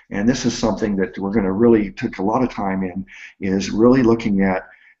 And this is something that we're going to really take a lot of time in, is really looking at,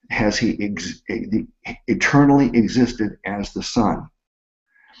 has he eternally existed as the Son?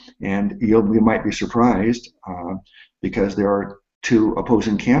 And you might be surprised because there are two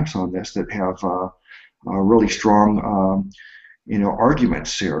opposing camps on this that have really strong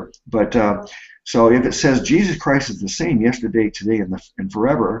arguments here. But so if it says Jesus Christ is the same yesterday, today, and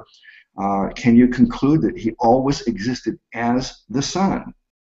forever, can you conclude that he always existed as the Son?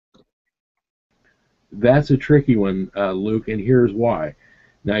 That's a tricky one, Luke, and here's why.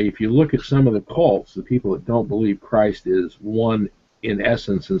 Now, if you look at some of the cults, the people that don't believe Christ is one in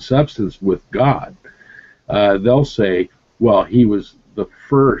essence and substance with God, they'll say, well, he was the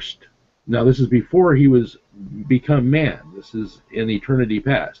first. Now, this is before he was become man. This is in eternity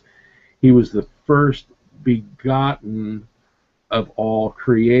past. He was the first begotten of all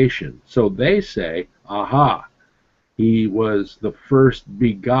creation. So they say, aha, he was the first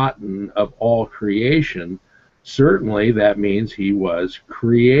begotten of all creation. Certainly that means he was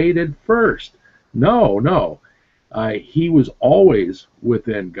created first. No. He was always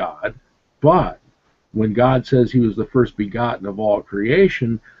within God, but when God says he was the first begotten of all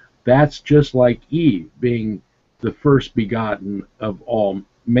creation, that's just like Eve being the first begotten of all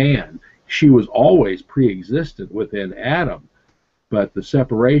man. She was always pre-existent within Adam, but the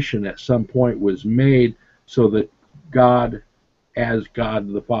separation at some point was made so that God, as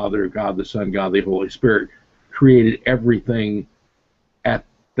God the Father, God the Son, God the Holy Spirit, created everything at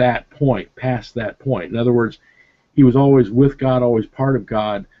that point, past that point. In other words, he was always with God, always part of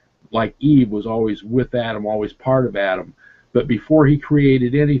God, like Eve was always with Adam, always part of Adam. But before he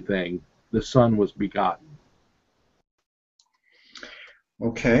created anything, the Son was begotten.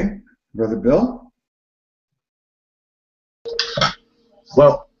 Okay. Brother Bill?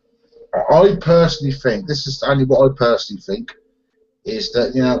 Well, I personally think, this is only what I personally think, is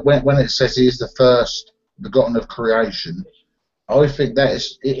that, when it says he is the first begotten of creation, I think that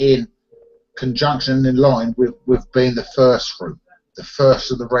is in conjunction, in line with being the first fruit, the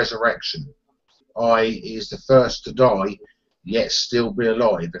first of the resurrection. He is the first to die, yet still be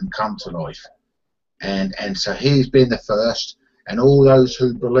alive and come to life. And so he's been the first, and all those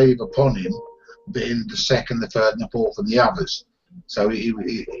who believe upon him being the second, the third, and the fourth, and the others. So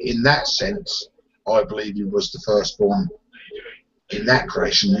in that sense, I believe he was the firstborn in that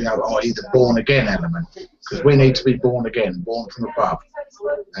creation, i.e. the born again element, because we need to be born again, born from above.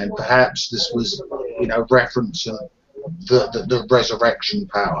 And perhaps this was, referencing the resurrection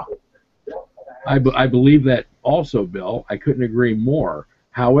power. I believe that also, Bill. I couldn't agree more.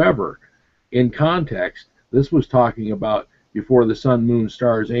 However, in context, this was talking about before the sun, moon,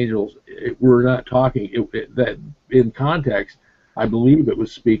 stars, angels. We're not talking that in context. I believe it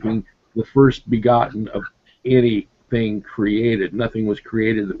was speaking the first begotten of anything created. Nothing was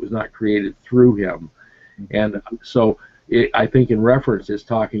created that was not created through him. And so I think in reference it's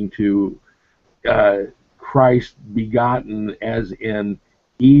talking to Christ begotten, as in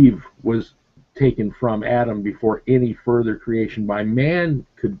Eve was taken from Adam before any further creation by man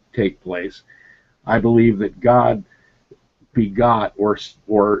could take place. I believe that God begot,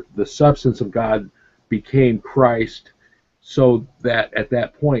 or the substance of God became Christ, so that at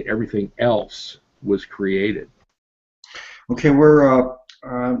that point everything else was created. Okay, we're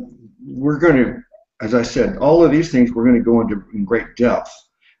going to, as I said, all of these things we're going to go into in great depth.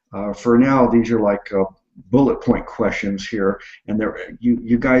 For now, these are like bullet point questions here, and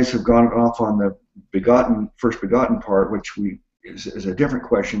you guys have gone off on the first begotten part, which is a different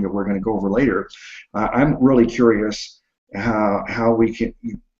question that we're going to go over later. I'm really curious how we can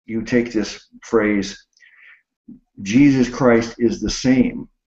you take this phrase, Jesus Christ is the same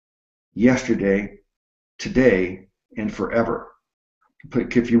yesterday, today, and forever.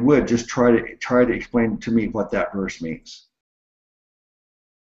 But if you would just try to explain to me what that verse means.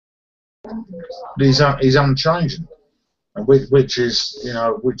 He's unchanging, which is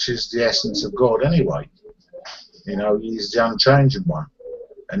the essence of God anyway. He's the unchanging one,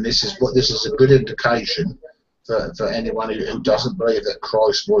 and this is a good indication for anyone who doesn't believe that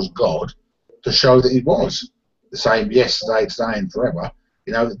Christ was God, to show that he was the same yesterday, today, and forever.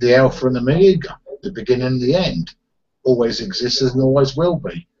 The Alpha and the Omega, the beginning and the end, always exists and always will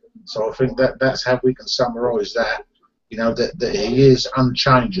be. So I think that's how we can summarise that. That he is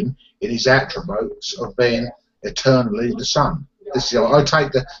unchanging in his attributes of being eternally the Son. I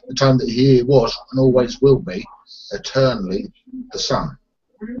take the term that he was and always will be eternally the Son.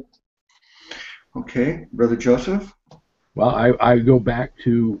 Okay, Brother Joseph? Well, I go back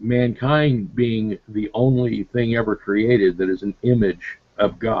to mankind being the only thing ever created that is an image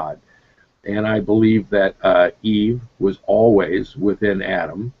of God. And I believe that Eve was always within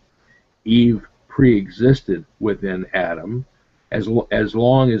Adam. Eve pre-existed within Adam. As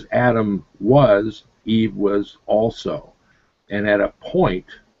long as Adam was, Eve was also. And at a point,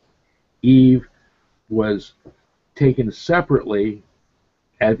 Eve was taken separately,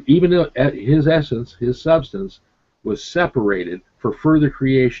 even at his essence, his substance, was separated for further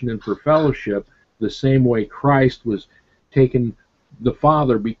creation and for fellowship, the same way Christ was taken, the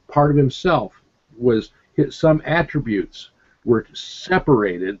Father, part of himself, some attributes were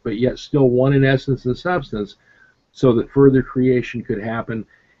separated, but yet still one in essence and substance, so that further creation could happen,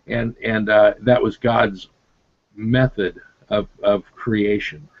 and that was God's method of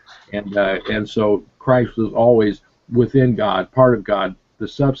creation, and so Christ was always within God, part of God, the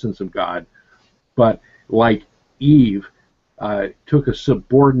substance of God, but like Eve took a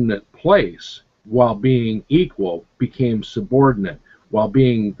subordinate place while being equal, became subordinate, while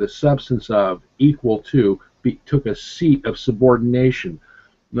being the substance of, equal to, took a seat of subordination.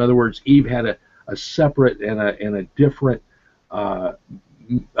 In other words, Eve had a separate and a different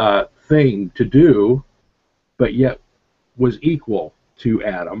thing to do, but yet was equal to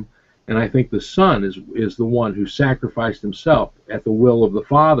Adam. And I think the Son is the one who sacrificed himself at the will of the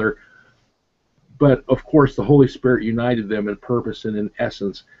Father. But of course, the Holy Spirit united them in purpose and in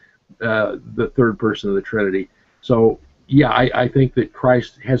essence, the third person of the Trinity. So yeah, I think that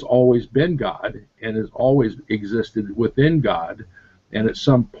Christ has always been God and has always existed within God. And at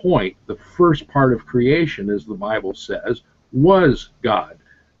some point, the first part of creation, as the Bible says, was God,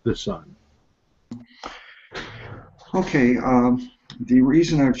 the Son. Okay, the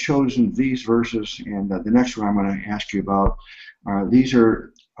reason I've chosen these verses and the next one I'm going to ask you about, these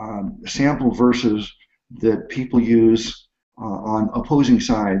are sample verses that people use on opposing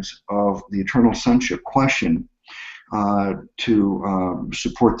sides of the eternal sonship question to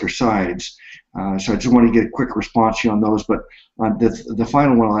support their sides. So I just want to get a quick response here on those. But the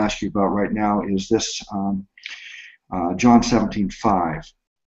final one I'll ask you about right now is this, John 17:5.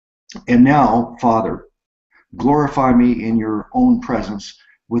 And now, Father, glorify me in your own presence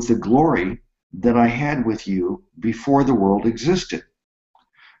with the glory that I had with you before the world existed.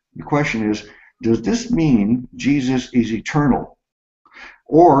 The question is, does this mean Jesus is eternal,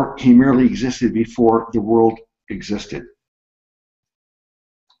 or he merely existed before the world existed?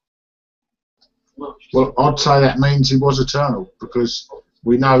 Well, I'd say that means he was eternal, because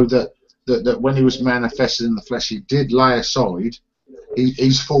we know that when he was manifested in the flesh, he did lay aside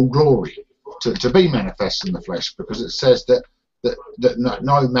his full glory to be manifest in the flesh, because it says that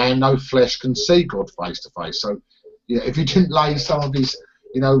no man, no flesh can see God face to face. So, if you didn't lay some of his,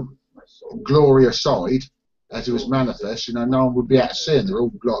 glory aside as it was manifest, no one would be out of sin. They're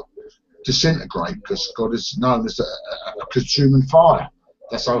all like disintegrate, because God is known as a consuming fire.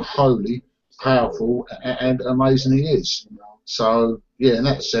 That's how holy, powerful, and amazing he is. So, yeah, in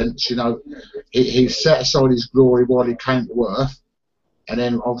that sense, he set aside his glory while he came to earth, and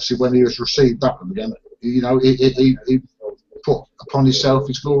then obviously when he was received up again, he put upon himself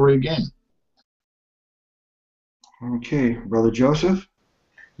his glory again. Okay, Brother Joseph?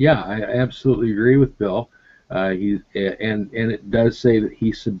 Yeah, I absolutely agree with Bill. And it does say that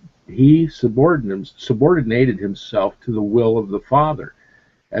he subordinated himself to the will of the Father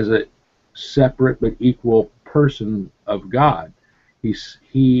as a separate but equal person of God.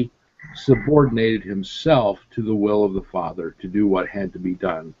 He subordinated himself to the will of the Father to do what had to be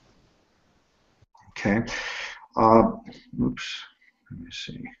done. Okay. Uh, oops. Let me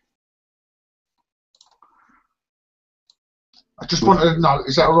see. I just wanted to know,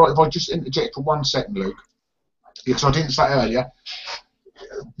 is that all right if I just interject for 1 second, Luke? Because I didn't say earlier,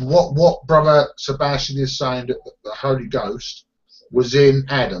 what Brother Sebastian is saying, that the Holy Ghost was in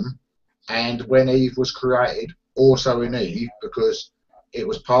Adam, and when Eve was created, also in Eve, because it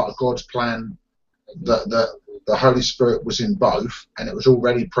was part of God's plan that the Holy Spirit was in both, and it was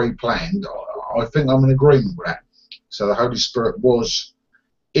already pre-planned. I think I'm in agreement with that. So the Holy Spirit was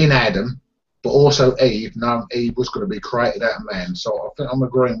in Adam, but also Eve, knowing Eve was going to be created out of man. So I think I'm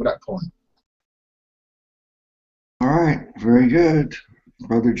agreeing with that point. All right, very good.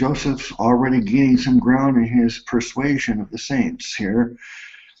 Brother Joseph's already gaining some ground in his persuasion of the saints here.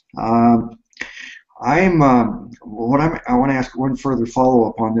 Um, I want to ask one further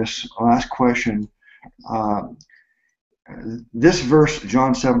follow-up on this last question. This verse,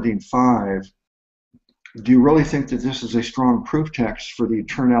 John 17:5, do you really think that this is a strong proof text for the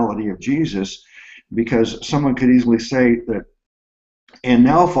eternality of Jesus? Because someone could easily say that, and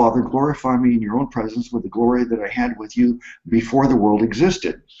now, Father, glorify me in your own presence with the glory that I had with you before the world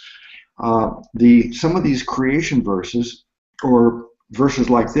existed. Some of these creation verses, or verses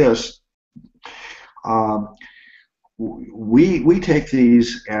like this, we take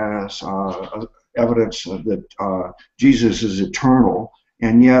these as evidence that Jesus is eternal,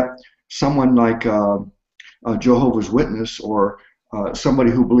 and yet someone like a Jehovah's Witness or somebody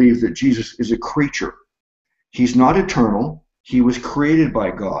who believes that Jesus is a creature. He's not eternal. He was created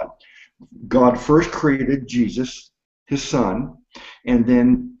by God. God first created Jesus, his son, and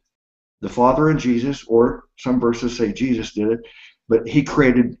then the Father and Jesus, or some verses say Jesus did it, but he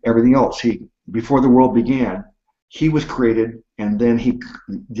created everything else. Before the world began, he was created, and then he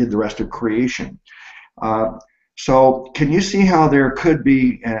did the rest of creation. So can you see how there could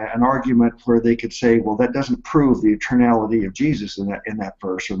be an argument where they could say, well, that doesn't prove the eternality of Jesus in that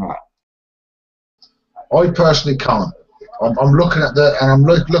verse or not? I personally can't. I'm looking at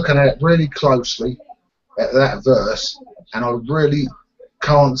looking at it really closely at that verse, and I really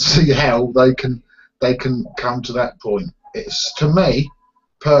can't see how they can come to that point. It's, to me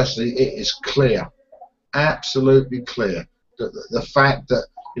personally, it is clear, absolutely clear, that the fact that,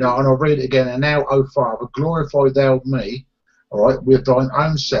 and I'll read it again. And now, O Father, glorify thou me, all right, with thine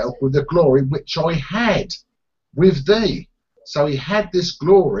own self, with the glory which I had with thee. So he had this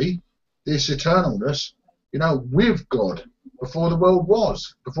glory, this eternalness, with God before the world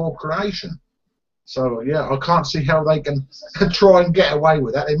was, before creation. So yeah, I can't see how they can try and get away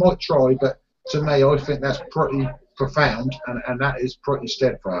with that. They might try, but to me, I think that's pretty profound, and that is pretty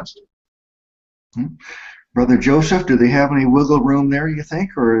steadfast. Brother Joseph, do they have any wiggle room there, you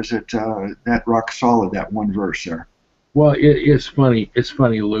think, or is it that rock solid, that one verse there? Well, it's funny. It's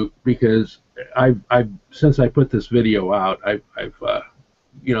funny, Luke, because I've since I put this video out, I've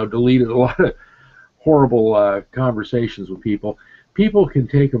deleted a lot of horrible conversations with people. People can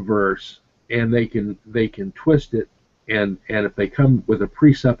take a verse and they can twist it, and if they come with a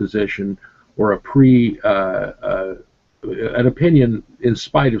presupposition or an opinion in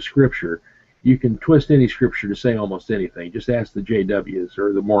spite of Scripture, you can twist any Scripture to say almost anything. Just ask the JWs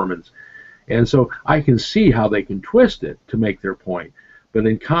or the Mormons. And so I can see how they can twist it to make their point. But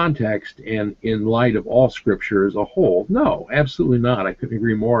in context and in light of all Scripture as a whole, no, absolutely not. I couldn't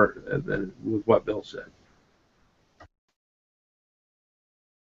agree more with what Bill said.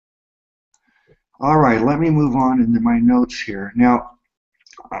 All right, let me move on into my notes here. Now,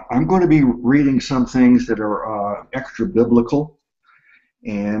 I'm going to be reading some things that are extra biblical,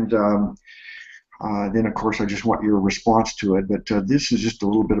 and then, of course, I just want your response to it. But this is just a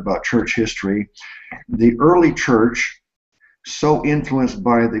little bit about church history. The early church, so influenced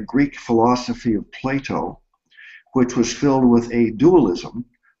by the Greek philosophy of Plato, which was filled with a dualism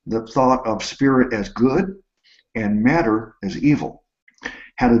that thought of spirit as good and matter as evil,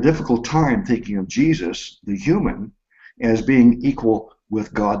 had a difficult time thinking of Jesus, the human, as being equal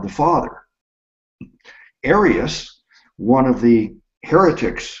with God the Father. Arius, one of the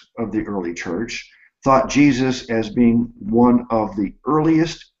heretics of the early church, thought Jesus as being one of the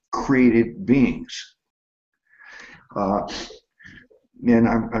earliest created beings. And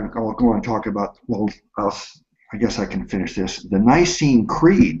I'll go on and talk about, well, I guess I can finish this. The Nicene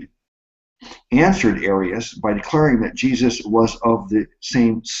Creed answered Arius by declaring that Jesus was of the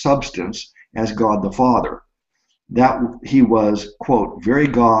same substance as God the Father, that he was, quote, very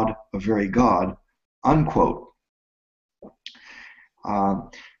God of very God, unquote.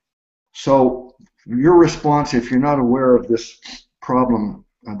 So your response, if you're not aware of this problem,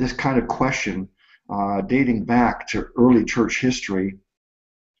 this kind of question, dating back to early church history,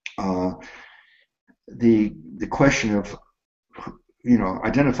 the question of,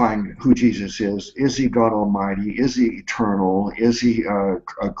 identifying who Jesus is. Is he God Almighty? Is he eternal? Is he a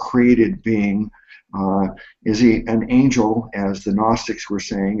created being? Is he an angel, as the Gnostics were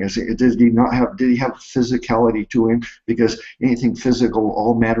saying? Did he have physicality to him? Because anything physical,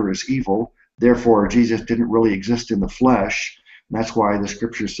 all matter is evil. Therefore, Jesus didn't really exist in the flesh. And that's why the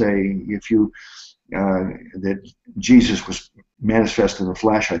scriptures say, that Jesus was manifest in the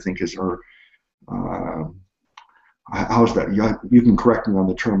flesh, I think is, or how's that? You can correct me on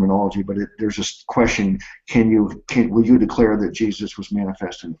the terminology, but there's this question: will you declare that Jesus was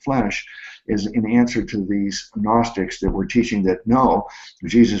manifest in the flesh? Is in answer to these Gnostics that were teaching that no,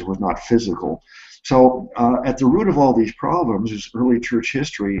 Jesus was not physical. So at the root of all these problems is early church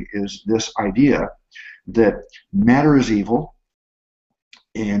history, is this idea that matter is evil,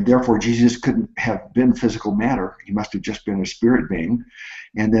 and therefore Jesus couldn't have been physical matter. He must have just been a spirit being.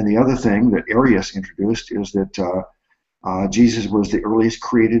 And then the other thing that Arius introduced is that Jesus was the earliest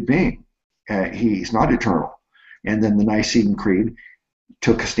created being. He's not eternal. And then the Nicene Creed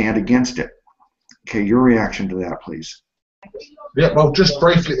took a stand against it. Okay, your reaction to that, please. Yeah, well, just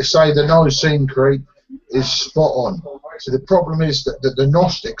briefly to say the Nicene Creed is spot on. So the problem is that the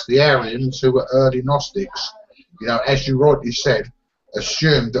Gnostics, the Arians, who were early Gnostics, as you rightly said,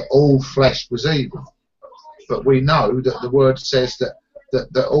 assumed that all flesh was evil. But we know that the word says that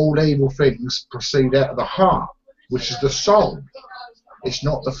all evil things proceed out of the heart, which is the soul. It's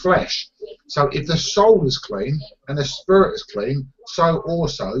not the flesh. So if the soul is clean and the spirit is clean, so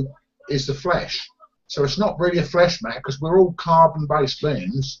also is the flesh. So it's not really a flesh matter, because we're all carbon-based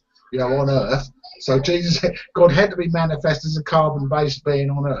beings, on earth. So God had to be manifest as a carbon-based being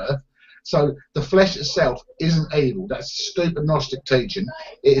on earth. So the flesh itself isn't evil. That's a stupid Gnostic teaching.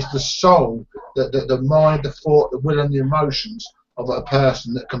 It is the soul, the mind, the thought, the will, and the emotions of a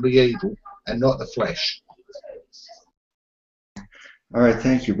person that can be evil, and not the flesh. All right,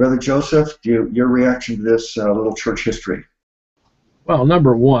 thank you. Brother Joseph, your reaction to this little church history? Well,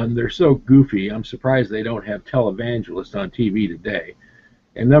 number one, they're so goofy, I'm surprised they don't have televangelists on TV today.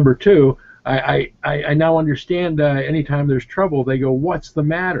 And number two, I now understand anytime there's trouble, they go, what's the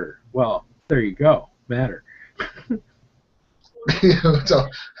matter? Well, there you go, matter. So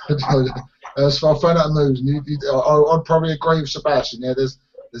I found out news. I'd probably agree with Sebastian. Yeah, there's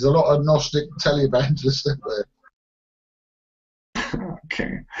a lot of Gnostic televangelists out there.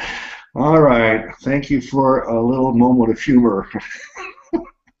 Okay. All right. Thank you for a little moment of humor.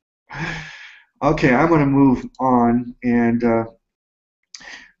 Okay, I'm going to move on, and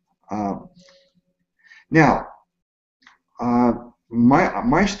now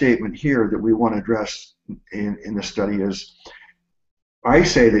my statement here that we want to address in the study is, I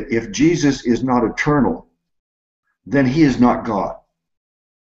say that if Jesus is not eternal, then he is not God.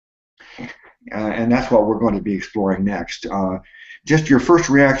 And that's what we're going to be exploring next. Just your first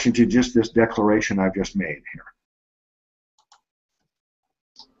reaction to just this declaration I've just made here.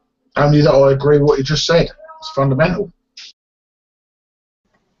 Only that I agree with what you just said. It's fundamental.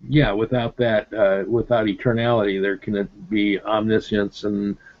 Yeah, without that, without eternality, there can be omniscience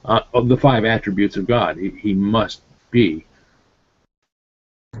and of the five attributes of God. He must be.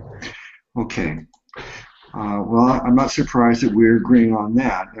 Okay. Well, I'm not surprised that we're agreeing on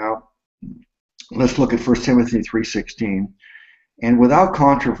that. Now, let's look at 1 Timothy 3:16. And without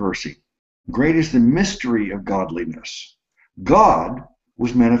controversy, great is the mystery of godliness. God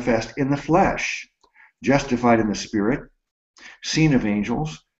was manifest in the flesh, justified in the spirit, seen of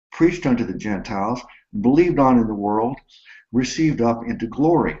angels, preached unto the Gentiles, believed on in the world, received up into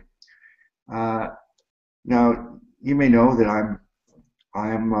glory. Now, you may know that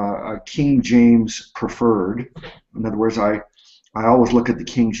I'm a King James preferred. In other words, I always look at the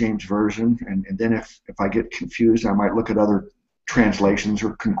King James version, and then if I get confused, I might look at other translations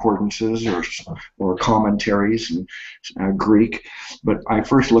or concordances or commentaries and Greek. But I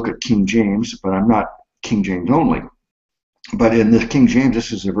first look at King James, but I'm not King James only. But in the King James,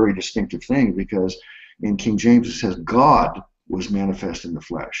 this is a very distinctive thing, because in King James it says God was manifest in the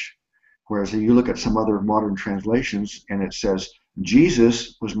flesh. Whereas if you look at some other modern translations and it says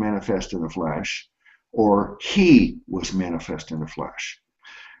Jesus was manifest in the flesh, or he was manifest in the flesh.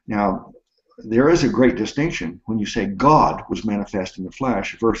 Now, there is a great distinction when you say God was manifest in the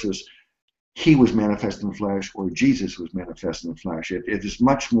flesh versus he was manifest in the flesh or Jesus was manifest in the flesh. It is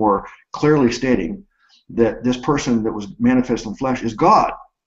much more clearly stating that this person that was manifest in the flesh is God.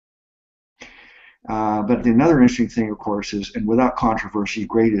 But another interesting thing, of course, is, and without controversy,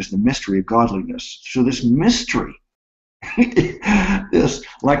 great is the mystery of godliness. So this mystery, this,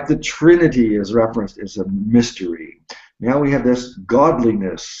 like the Trinity is referenced, is a mystery. Now we have this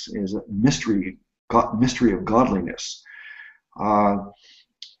godliness is a mystery, mystery of godliness.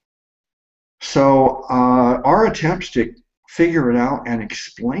 So our attempts to figure it out and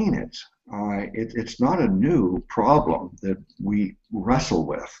explain it, it's not a new problem that we wrestle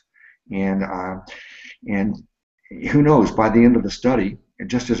with. And who knows, by the end of the study,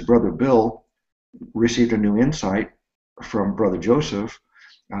 just as Brother Bill received a new insight from Brother Joseph,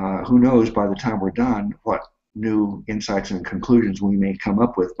 who knows by the time we're done what new insights and conclusions we may come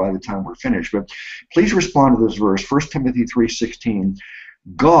up with by the time we're finished. But please respond to this verse, 1 Timothy 3:16.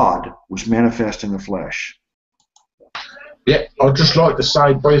 God was manifest in the flesh. Yeah, I'd just like to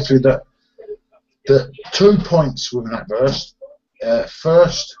say briefly that the 2 points within that verse.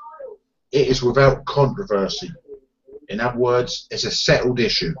 First, it is without controversy. In other words, it's a settled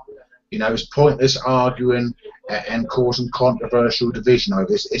issue. You know, it's pointless arguing and causing controversial division over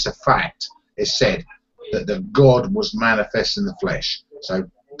this. It's a fact. It's said that the God was manifest in the flesh. So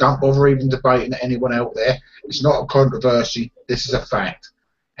don't bother even debating anyone out there. It's not a controversy. This is a fact.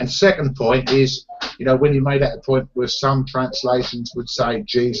 And second point is, you know, when you made that point where some translations would say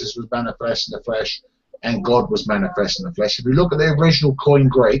Jesus was manifest in the flesh and God was manifest in the flesh. If you look at the original Koine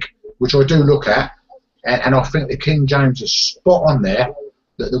Greek, which I do look at, and I think the King James is spot on there,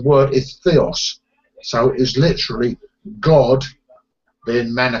 that the word is theos. So it is literally God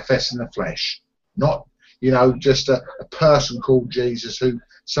being manifest in the flesh. Not, you know, just a person called Jesus who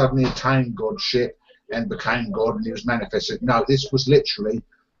suddenly attained Godship and became God and he was manifested. No, this was literally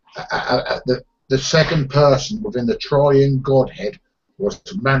the second person within the triune Godhead was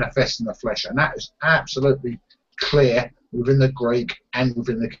to manifest in the flesh. And that is absolutely clear within the Greek and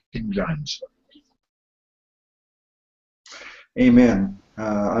within the King James. Amen.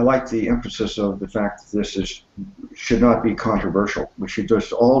 I like the emphasis of the fact that this should not be controversial. We should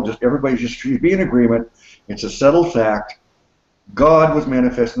everybody should be in agreement. It's a settled fact. God was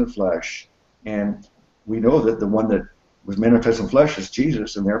manifest in the flesh, and we know that the one that was manifest in the flesh is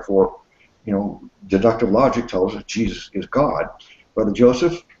Jesus, and therefore, you know, deductive logic tells us Jesus is God. Brother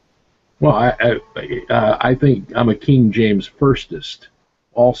Joseph? Well, I think I'm a King James firstist,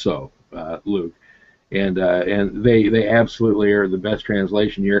 also, Luke, and they absolutely are the best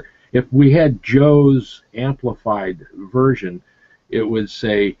translation here. If we had Joe's amplified version, it would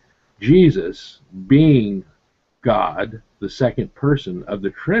say Jesus being God, the second person of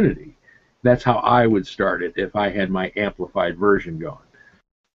the Trinity. That's how I would start it if I had my amplified version going.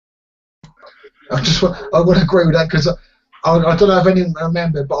 I would agree with that, because I don't know if anyone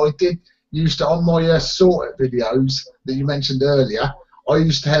remember, but I did used to, on my sorted videos that you mentioned earlier, I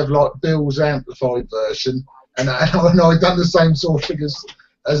used to have like Bill's amplified version, and I'd done the same sort of thing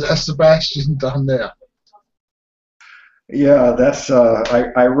as Sebastian done there. Yeah, that's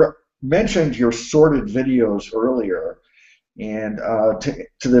I mentioned your sorted videos earlier, and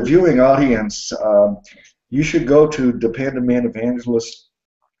to the viewing audience, you should go to Dependent Man Evangelist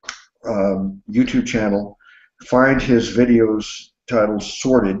YouTube channel, find his videos titled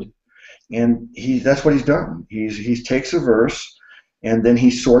Sorted, and that's what he's done. He takes a verse and then he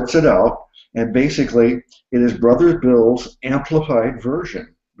sorts it out, and basically it is Brother Bill's amplified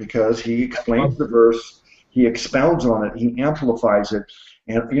version, because he explains the verse, he expounds on it, he amplifies it.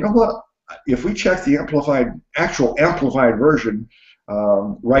 And you know what? If we check the actual amplified version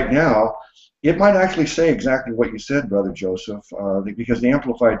right now, it might actually say exactly what you said, Brother Joseph, because the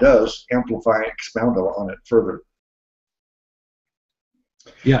Amplified does amplify and expound on it further.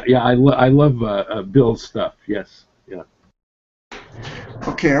 Yeah, I love Bill's stuff. Yes, yeah.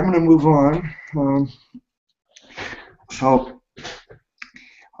 Okay, I'm going to move on. So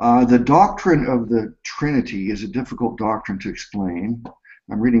the doctrine of the Trinity is a difficult doctrine to explain.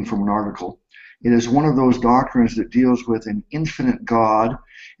 I'm reading from an article. It is one of those doctrines that deals with an infinite God,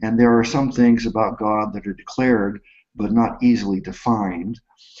 and there are some things about God that are declared but not easily defined.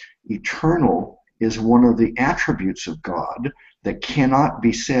 Eternal is one of the attributes of God that cannot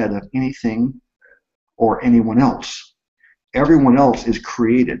be said of anything or anyone else. Everyone else is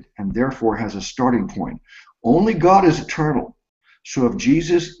created and therefore has a starting point. Only God is eternal. So if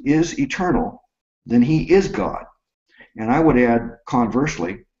Jesus is eternal, then he is God. And I would add,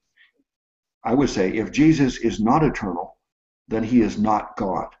 conversely, I would say if Jesus is not eternal, then he is not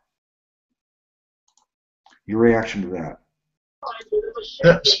God. Your reaction to that?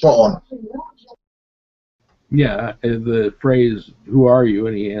 Yep, spot on. Yeah, the phrase "Who are you?"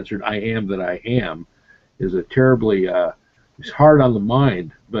 and he answered, "I am that I am," is a terribly it's hard on the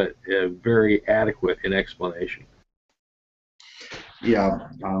mind, but very adequate in explanation. Yeah,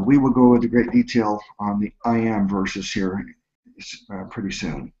 we will go into great detail on the I am verses here pretty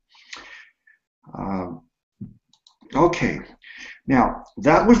soon. Uh, okay, now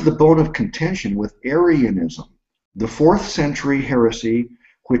that was the bone of contention with Arianism, the 4th century heresy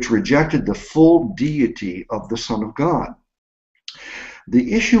which rejected the full deity of the Son of God.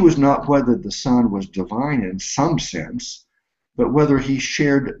 The issue was not whether the Son was divine in some sense, but whether he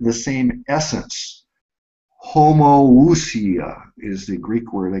shared the same essence. Homoousia is the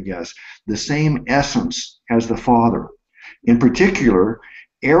Greek word, I guess, the same essence as the Father. In particular,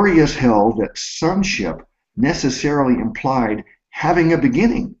 Arius held that sonship necessarily implied having a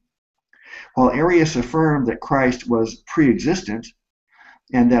beginning, while Arius affirmed that Christ was pre-existent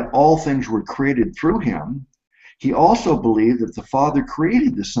and that all things were created through him. He also believed that the Father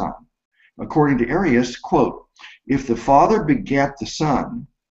created the Son. According to Arius, quote, "If the Father begat the Son,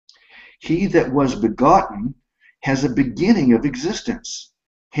 he that was begotten has a beginning of existence.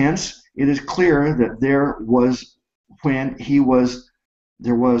 Hence, it is clear that there was when he was,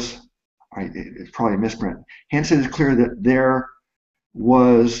 it's probably a misprint. Hence, it is clear that there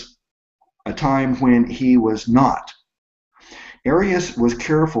was a time when he was not." Arius was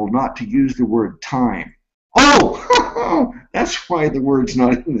careful not to use the word time. Oh, that's why the word's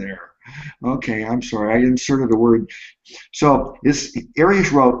not in there. Okay, I'm sorry, I inserted a word. So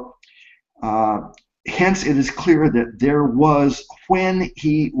Arius wrote, hence it is clear that there was when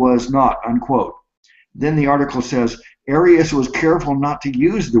he was not, unquote. Then the article says, Arius was careful not to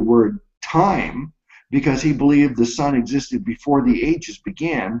use the word time because he believed the Son existed before the ages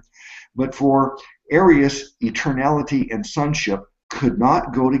began, but for Arius, eternality and sonship could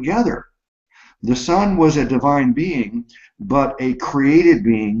not go together. The Son was a divine being, but a created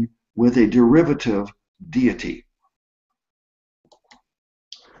being with a derivative deity.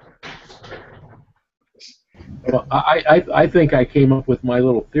 Well, I think I came up with my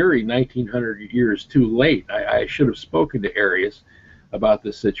little theory 1900 years too late. I should have spoken to Arius about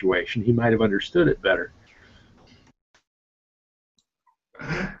this situation. He might have understood it better.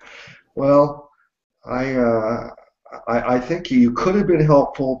 Well, I think you could have been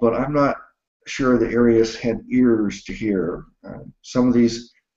helpful, but I'm not sure that Arius had ears to hear. Some of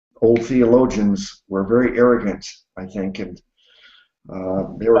these old theologians were very arrogant, I think, and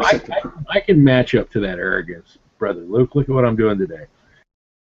they were. I can match up to that arrogance, Brother Luke. Look at what I'm doing today.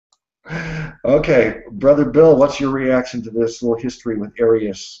 Okay, Brother Bill, what's your reaction to this little history with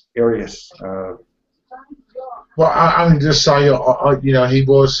Arius? Well, I can just say, you know, he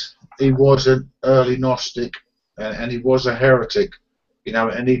was an early Gnostic, and he was a heretic, you know,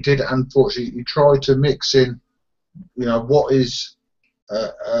 and he did, unfortunately, he tried to mix in, you know, what is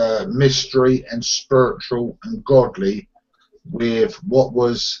mystery and spiritual and godly with what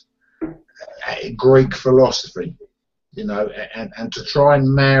was Greek philosophy, you know, and to try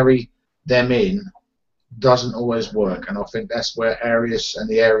and marry them in doesn't always work, and I think that's where Arius and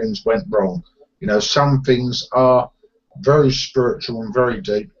the Arians went wrong. You know, some things are very spiritual and very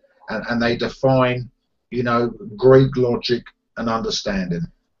deep, and they define, you know, Greek logic and understanding,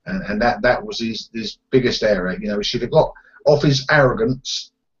 and that was his biggest error. You know, he should have got off his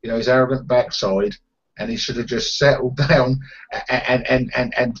arrogance, you know, his arrogant backside, and he should have just settled down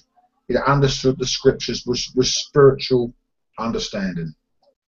and you know, understood the scriptures was spiritual understanding.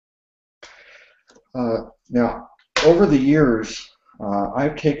 Now, over the years,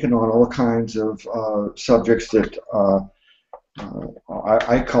 I've taken on all kinds of subjects that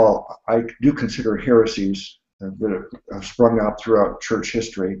I do consider heresies that have sprung up throughout church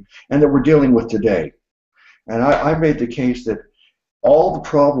history and that we're dealing with today. And I made the case that all the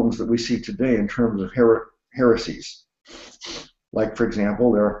problems that we see today in terms of heresies, like, for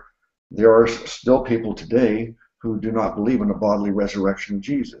example, there are still people today who do not believe in a bodily resurrection of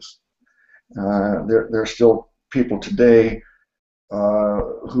Jesus. There are still people today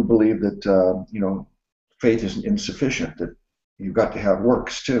who believe that you know, faith is insufficient, that you've got to have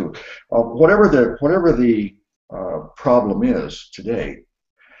works too. Whatever the problem is today,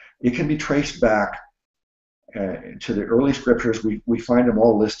 it can be traced back to the early scriptures. We find them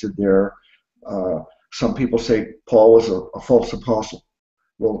all listed there. Some people say Paul was a false apostle.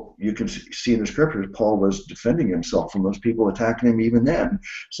 Well, you can see in the scriptures, Paul was defending himself from those people attacking him even then,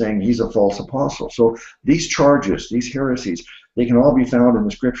 saying he's a false apostle. So these charges, these heresies, they can all be found in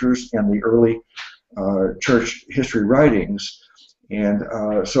the scriptures and the early church history writings. And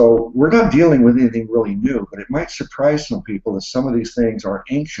so we're not dealing with anything really new, but it might surprise some people that some of these things are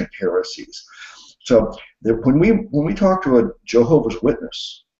ancient heresies. So when we talk to a Jehovah's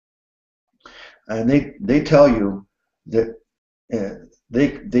Witness, and they tell you that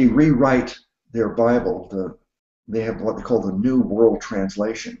they rewrite their Bible, they have what they call the New World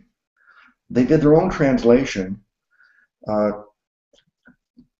Translation. They did their own translation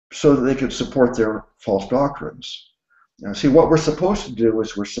so that they could support their false doctrines. Now, see, what we're supposed to do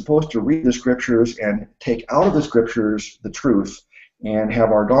is we're supposed to read the scriptures and take out of the scriptures the truth and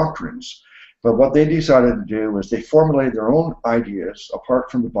have our doctrines. But what they decided to do is they formulated their own ideas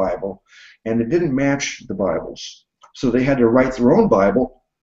apart from the Bible, and it didn't match the Bible's. So they had to write their own Bible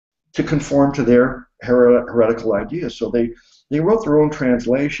to conform to their heretical ideas. So they wrote their own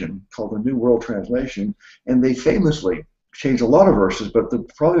translation called the New World Translation, and they famously changed a lot of verses, but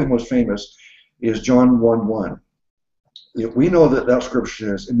probably the most famous is John 1:1. We know that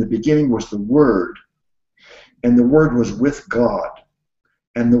scripture says, in the beginning was the Word, and the Word was with God,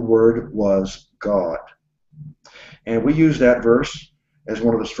 and the Word was God. And we use that verse as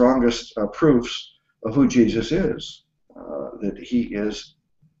one of the strongest proofs of who Jesus is, that he is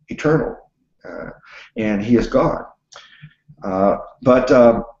eternal, and he is God. But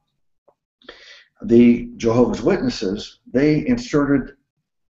the Jehovah's Witnesses, they inserted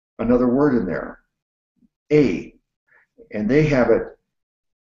another word in there, a. And they have it,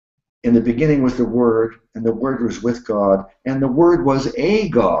 in the beginning was the Word, and the Word was with God, and the Word was a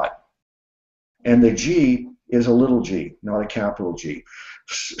God. And the G is a little g, not a capital G,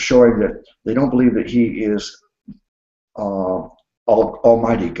 showing that they don't believe that he is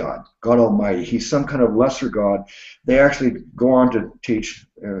Almighty God, God Almighty. He's some kind of lesser God. They actually go on to teach,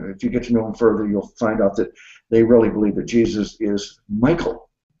 if you get to know them further, you'll find out that they really believe that Jesus is Michael,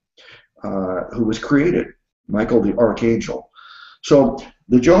 who was created. Michael the Archangel. So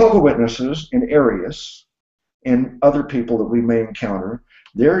the Jehovah's Witnesses and Arius and other people that we may encounter,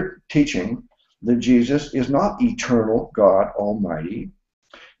 they're teaching that Jesus is not eternal God Almighty,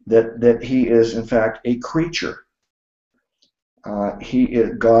 that he is in fact a creature.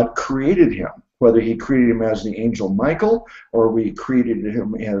 God created him, whether he created him as the angel Michael or we created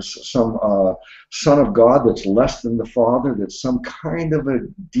him as some son of God that's less than the Father, that's some kind of a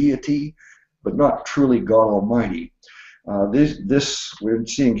deity, but not truly God Almighty. This we're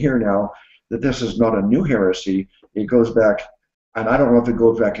seeing here now that this is not a new heresy. It goes back, and I don't know if it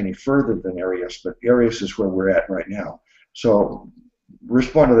goes back any further than Arius, but Arius is where we're at right now. So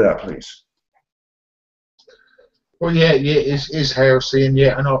respond to that, please. Well, yeah, it's heresy, and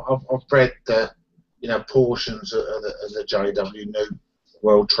yeah, and I've read the portions of the JW New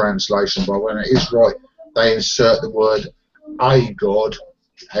World Translation Bible, and it is right. They insert the word a God,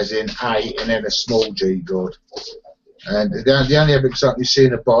 as in a and then a small g God. And the only other example you see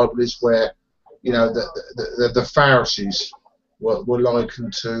in the Bible is where, the Pharisees were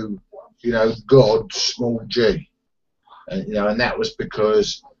likened to, God, small g. And that was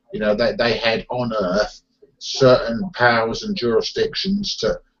because, they had on earth certain powers and jurisdictions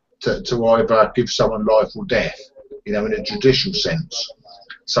to either give someone life or death, in a judicial sense.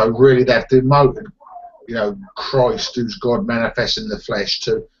 So really that demoted, Christ, who's God manifest in the flesh,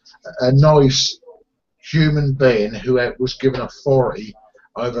 to a nice human being who was given authority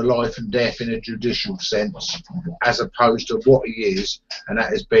over life and death in a judicial sense, as opposed to what he is, and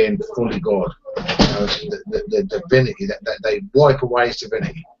that is being fully God. The divinity, that they wipe away his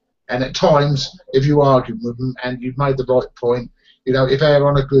divinity. And at times, if you argue with them, and you've made the right point, if they're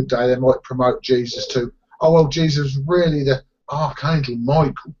on a good day, they might promote Jesus to, oh well, Jesus is really the Archangel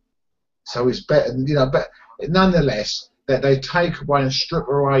Michael, so it's better, but nonetheless, that they take away and strip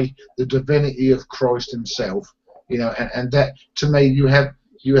away the divinity of Christ himself, and that, to me, you have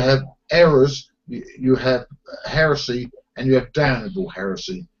errors, you have heresy, and you have damnable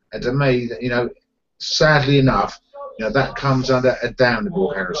heresy. And to me, sadly enough, that comes under a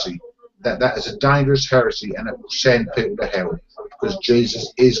damnable heresy. That is a dangerous heresy, and it will send people to hell, because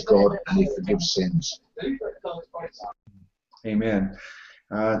Jesus is God and he forgives sins. Amen.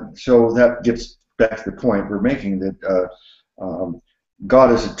 So that gets back to the point we're making, that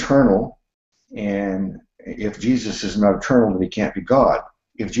God is eternal, and if Jesus is not eternal, then he can't be God.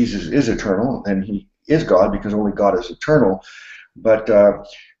 If Jesus is eternal, then he is God, because only God is eternal. But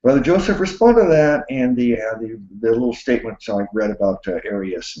Brother Joseph, respond to that and the little statements I read about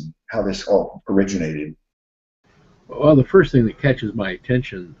Arius and how this all originated. Well, the first thing that catches my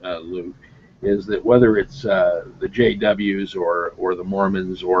attention, Luke, is that whether it's the JWs or the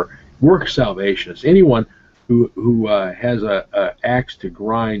Mormons or work salvationists, anyone who has a axe to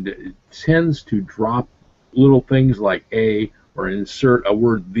grind tends to drop little things like a, or insert a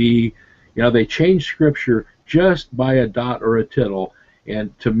word the. They change scripture just by a dot or a tittle,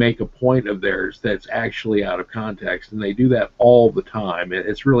 and to make a point of theirs that's actually out of context, and they do that all the time.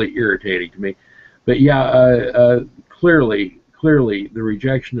 It's really irritating to me. But yeah, clearly, the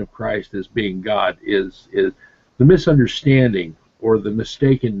rejection of Christ as being God is the misunderstanding or the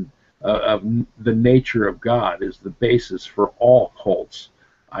mistaken of the nature of God is the basis for all cults,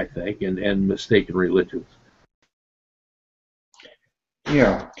 I think, and mistaken religions.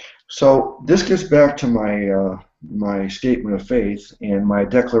 Yeah. So this gets back to my my statement of faith and my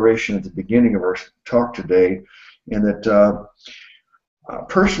declaration at the beginning of our talk today, and that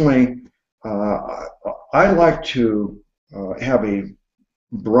personally, I like to have a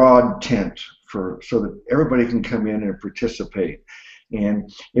broad tent so that everybody can come in and participate.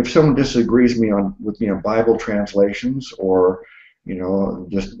 And if someone disagrees with me on Bible translations, or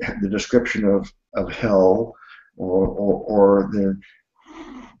just the description of hell, or the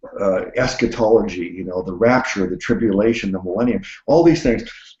eschatology, the rapture, the tribulation, the millennium, all these things,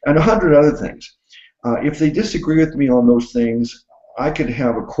 and 100 other things. If they disagree with me on those things, I could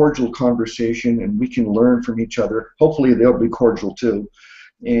have a cordial conversation and we can learn from each other. Hopefully they'll be cordial too.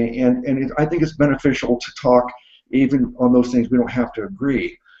 I think it's beneficial to talk even on those things we don't have to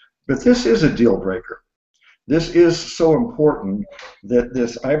agree. But this is a deal breaker. This is so important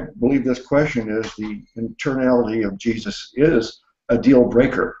that I believe this question is the eternality of Jesus is a deal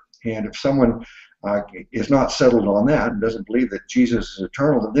breaker. And if someone is not settled on that and doesn't believe that Jesus is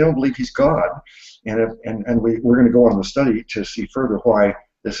eternal, then they don't believe he's God. And we're going to go on the study to see further why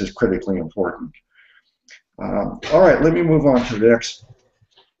this is critically important. All right, let me move on to the next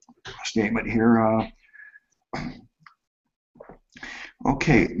statement here.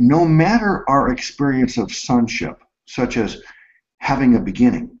 Okay, no matter our experience of sonship, such as having a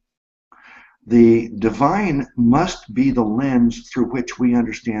beginning, the divine must be the lens through which we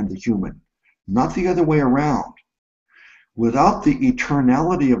understand the human, not the other way around. Without the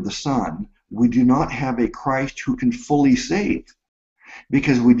eternality of the Son, we do not have a Christ who can fully save,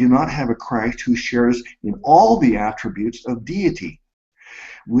 because we do not have a Christ who shares in all the attributes of deity.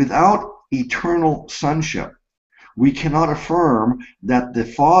 Without eternal sonship, we cannot affirm that the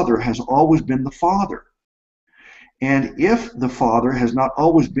Father has always been the Father. And if the Father has not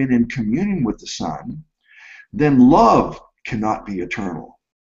always been in communion with the Son, then love cannot be eternal.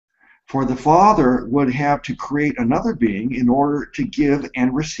 For the Father would have to create another being in order to give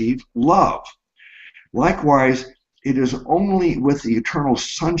and receive love. Likewise, it is only with the eternal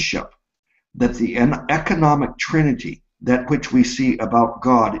sonship that the economic trinity, that which we see about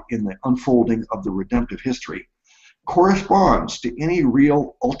God in the unfolding of the redemptive history, corresponds to any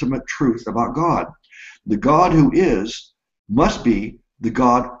real ultimate truth about God. The God who is must be the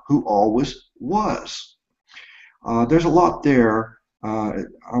God who always was. There's a lot there. I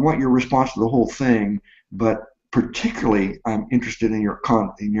want your response to the whole thing, but particularly I'm interested in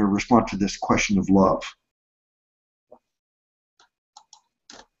your response to this question of love.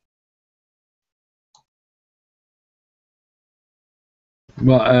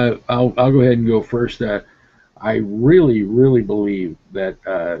 Well, I'll go ahead and go first. I really believe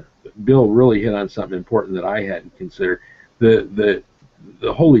that Bill really hit on something important that I hadn't considered. The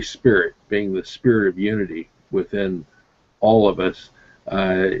Holy Spirit being the spirit of unity within all of us,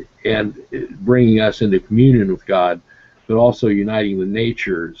 and bringing us into communion with God, but also uniting the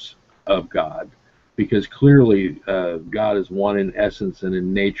natures of God, because clearly God is one in essence and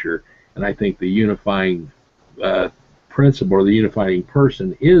in nature, and I think the unifying principle or the unifying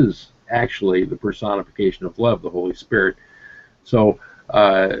person is actually the personification of love, the Holy Spirit. So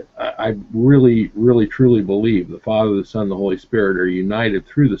I really truly believe the Father, the Son, the Holy Spirit are united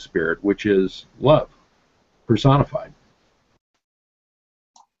through the Spirit, which is love personified.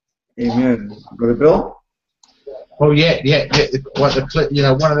 Amen. Brother Bill? Well, yeah. One of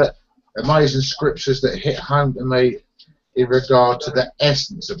the amazing scriptures that hit home to me in regard to the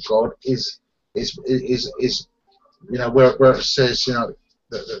essence of God is where it says, that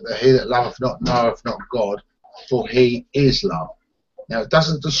he that loveth not knoweth not God, for he is love. Now, it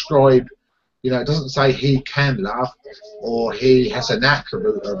doesn't describe, it doesn't say he can love, or he has an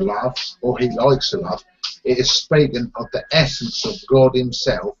attribute of love, or he likes to love. It is speaking of the essence of God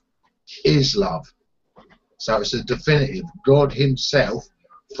himself is love. So it's a definitive. God himself,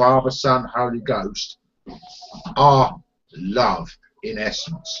 Father, Son, Holy Ghost, are love in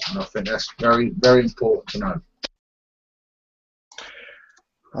essence. And I think that's very important to know.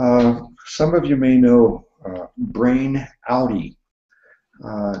 Some of you may know Brain Audi.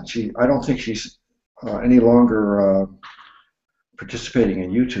 I don't think she's any longer participating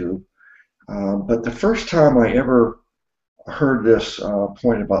in YouTube. But the first time I ever heard this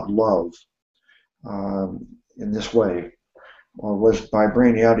point about love in this way, was by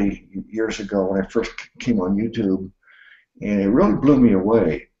Brainiati years ago when I first came on YouTube, and it really blew me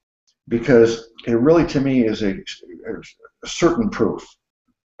away because it really, to me, is a certain proof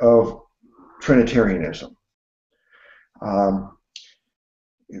of Trinitarianism.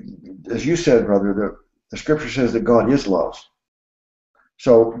 As you said, brother, the scripture says that God is love.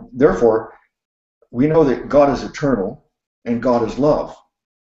 So therefore, we know that God is eternal and God is love.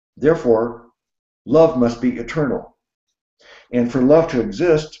 Therefore, love must be eternal. And for love to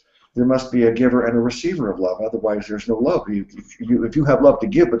exist, there must be a giver and a receiver of love. Otherwise, there's no love. If you have love to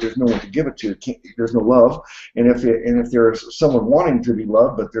give, but there's no one to give it to, there's no love. And if there's someone wanting to be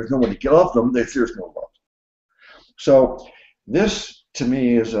loved, but there's no one to love them, there's no love. So this, to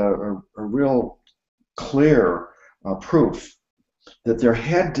me, is a real clear proof that there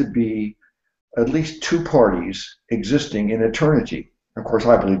had to be at least two parties existing in eternity. Of course,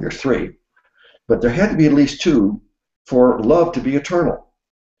 I believe there's three, but there had to be at least two for love to be eternal.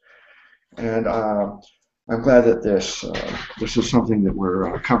 And I'm glad that this is something that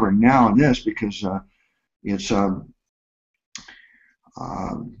we're covering now in this, because it's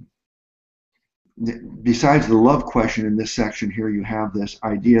besides the love question in this section here, you have this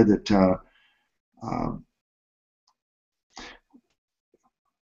idea that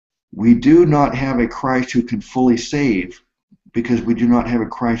we do not have a Christ who can fully save, because we do not have a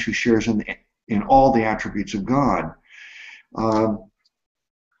Christ who shares in all the attributes of God.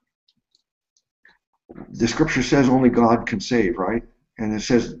 The scripture says only God can save, right? And it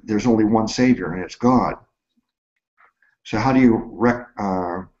says there's only one Savior, and it's God. So how do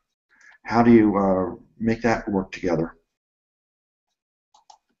you make that work together?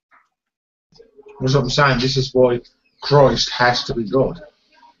 As I'm saying, this is why Christ has to be God.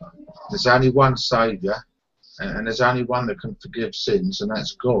 There's only one Saviour, and there's only one that can forgive sins, and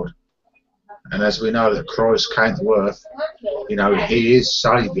that's God. And as we know that Christ came to earth, you know, he is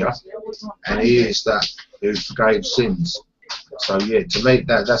Saviour, and he is that who forgave sins. So yeah, to me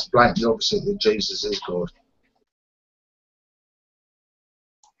that's blatantly opposite that Jesus is God.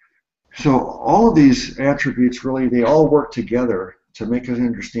 So all of these attributes, really, they all work together to make us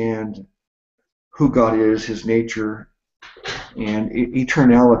understand who God is, his nature, and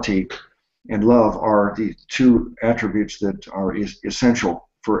eternality and love are the two attributes that are essential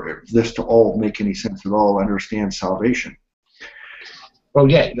for this to all make any sense at all, understand salvation. Well,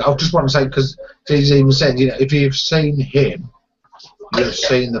 yeah, I just want to say, because Jesus even said, you know, if you've seen him, you've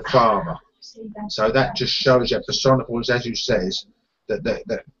seen the Father. So that just shows you, personifies, as you says,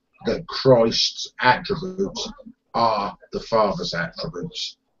 that Christ's attributes are the Father's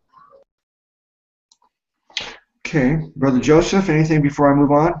attributes. Okay, Brother Joseph, anything before I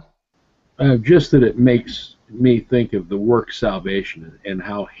move on? Just that it makes me think of the work salvation and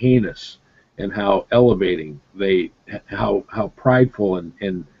how heinous and how elevating how prideful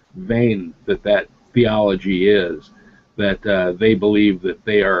and vain that theology is, that they believe that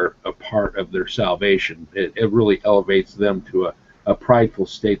they are a part of their salvation. It really elevates them to a prideful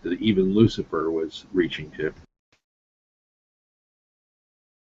state that even Lucifer was reaching to.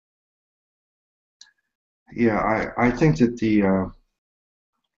 Yeah, I think that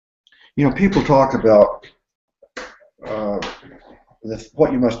people talk about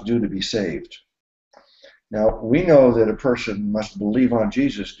what you must do to be saved. Now, we know that a person must believe on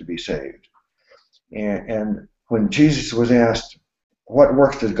Jesus to be saved. And when Jesus was asked, what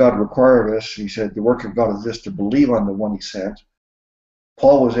works does God require of us? He said, the work of God is this, to believe on the one he sent.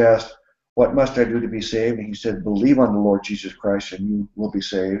 Paul was asked, what must I do to be saved? And he said, believe on the Lord Jesus Christ and you will be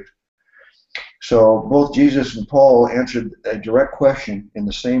saved. So both Jesus and Paul answered a direct question in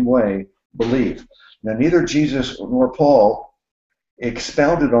the same way, believe. Now, neither Jesus nor Paul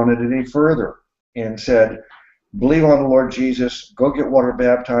expounded on it any further and said, believe on the Lord Jesus, go get water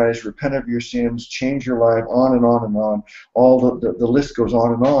baptized, repent of your sins, change your life, on and on and on. All the list goes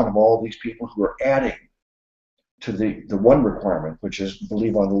on and on of all these people who are adding to the one requirement, which is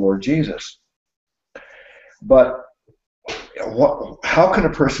believe on the Lord Jesus. But how can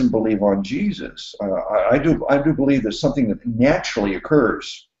a person believe on Jesus? I do believe there's something that naturally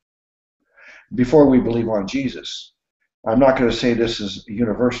occurs before we believe on Jesus. I'm not going to say this is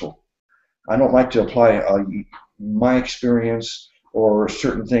universal. I don't like to apply my experience or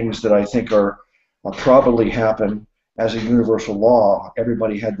certain things that I think are probably happen as a universal law.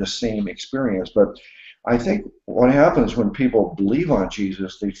 Everybody had the same experience, but I think what happens when people believe on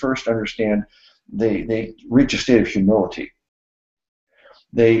Jesus, they first understand, they reach a state of humility.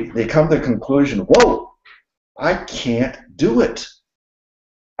 They come to the conclusion, whoa, I can't do it.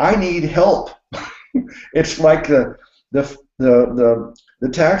 I need help. It's like the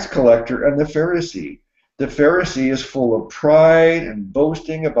tax collector and the Pharisee. the Pharisee is full of pride and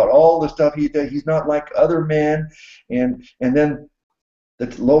boasting about all the stuff he did. He's not like other men. And then the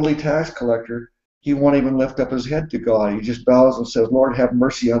lowly tax collector, he won't even lift up his head to God. He just bows and says, Lord, have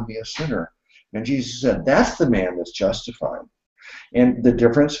mercy on me, a sinner. And Jesus said, that's the man that's justified. And the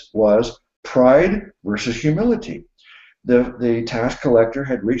difference was pride versus humility. The tax collector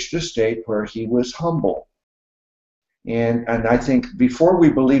had reached a state where he was humble. And I think before we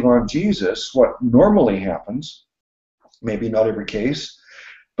believe on Jesus, what normally happens, maybe not every case,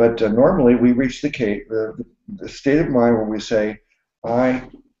 but normally we reach the state of mind where we say, I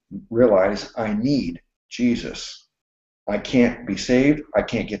realize I need Jesus. I can't be saved. I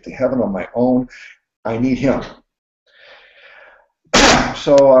can't get to heaven on my own. I need him.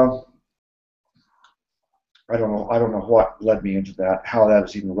 So I don't know what led me into that, how that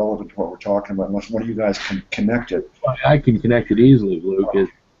is even relevant to what we're talking about, unless one of you guys can connect it. I can connect it easily, Luke.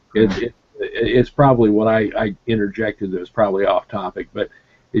 It's probably what I interjected that was probably off topic, but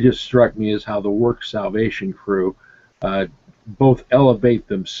it just struck me as how the work salvation crew both elevate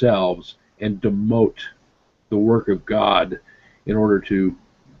themselves and demote the work of God in order to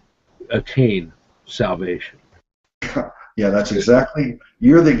attain salvation. Yeah, that's exactly.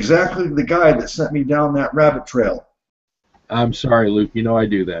 You're exactly the guy that sent me down that rabbit trail. I'm sorry, Luke. You know I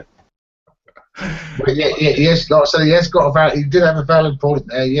do that. But yes, like I said, he did have a valid point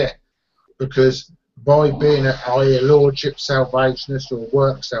there, yeah. Because by being a lordship salvationist or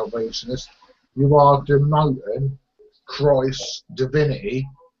work salvationist, you are demoting Christ's divinity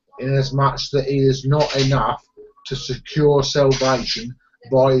in as much that he is not enough to secure salvation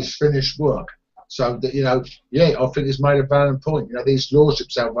by his finished work. So that, I think it's made a valid point. These lordship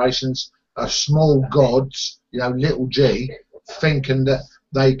salvations are small gods, little g, thinking that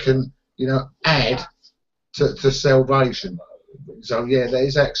they can, add to salvation. So yeah,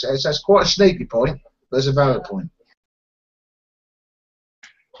 that's quite a sneaky point, but it's a valid point.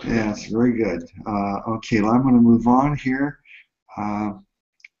 Yeah, that's very good. Okay, well, I'm going to move on here.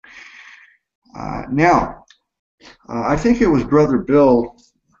 Now, I think it was Brother Bill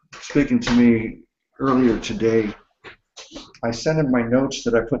speaking to me earlier today. I sent him my notes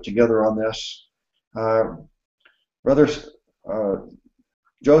that I put together on this. Brother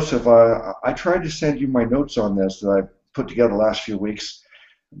Joseph, I tried to send you my notes on this that I put together the last few weeks,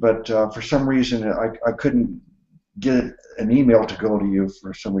 but for some reason I couldn't get an email to go to you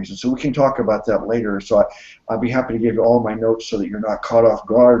for some reason. So we can talk about that later. So I'd be happy to give you all my notes so that you're not caught off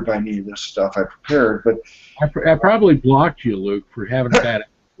guard by any of this stuff I prepared. But I probably blocked you, Luke, for having a bad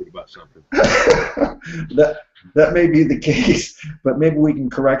attitude about something. that may be the case, but maybe we can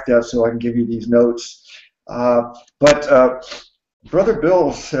correct that so I can give you these notes. But Brother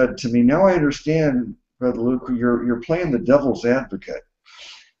Bill said to me, now I understand, Brother Luke, you're playing the devil's advocate.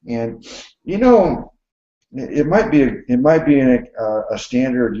 And, it might be a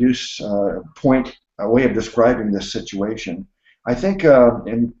standard use point, a way of describing this situation. I think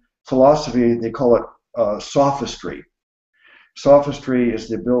in philosophy they call it sophistry. Sophistry is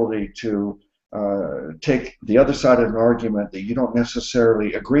the ability to take the other side of an argument that you don't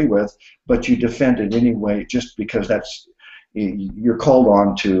necessarily agree with, but you defend it anyway, just because you're called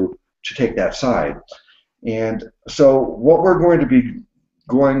on to take that side. And so what we're going to be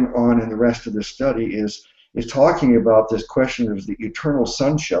going on in the rest of this study is talking about this question of the eternal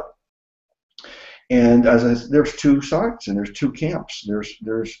sonship. And there's two sides and there's two camps.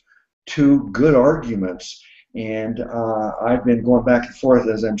 There's two good arguments. And I've been going back and forth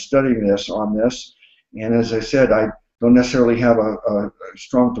as I'm studying on this. And as I said, I don't necessarily have a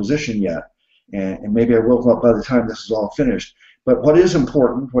strong position yet. And maybe I will by the time this is all finished. But what is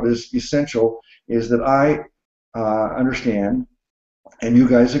important, what is essential, is that I understand, and you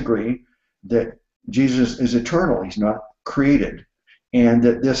guys agree, that Jesus is eternal. He's not created. And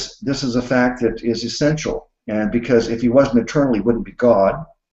that this is a fact that is essential. And because if he wasn't eternal, he wouldn't be God.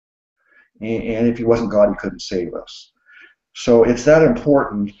 And if he wasn't God, he couldn't save us. So it's that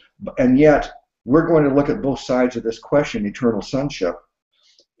important. And yet, we're going to look at both sides of this question, eternal sonship.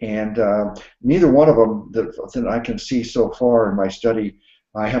 And neither one of them that I can see so far in my study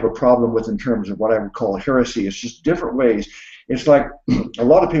I have a problem with in terms of what I would call heresy. It's just different ways. It's like a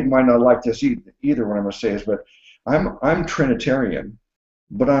lot of people might not like this either what I'm going to say is, but I'm Trinitarian,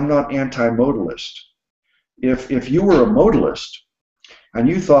 but I'm not anti-modalist. If you were a modalist and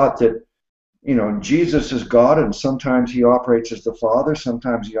you thought that Jesus is God and sometimes he operates as the Father,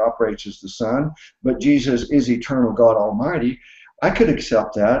 sometimes he operates as the Son, but Jesus is eternal God Almighty, I could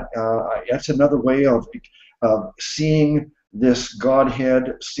accept that. That's another way of seeing this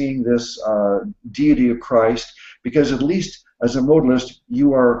Godhead, seeing this deity of Christ, because at least as a modalist,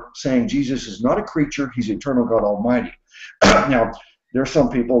 you are saying Jesus is not a creature, he's eternal God Almighty. Now, there are some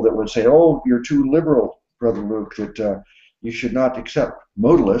people that would say, oh, you're too liberal, Brother Luke, that you should not accept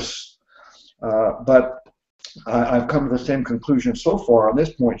modalists. But I've come to the same conclusion so far on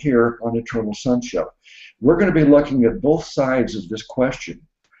this point here on eternal sonship. We're going to be looking at both sides of this question.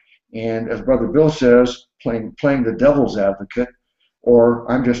 And as Brother Bill says, playing the devil's advocate,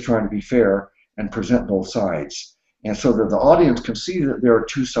 or I'm just trying to be fair and present both sides. And so that the audience can see that there are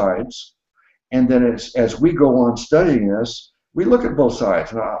two sides. And then as we go on studying this, we look at both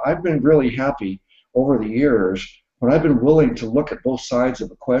sides. And I've been really happy over the years when I've been willing to look at both sides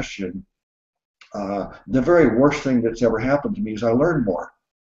of a question. The very worst thing that's ever happened to me is I learned more.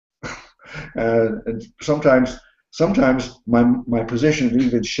 And sometimes my position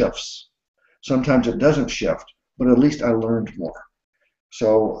even shifts. Sometimes it doesn't shift, but at least I learned more.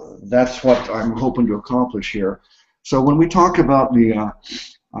 So that's what I'm hoping to accomplish here. So when we talk about the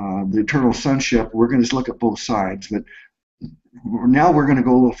eternal sonship, we're going to look at both sides. But now we're going to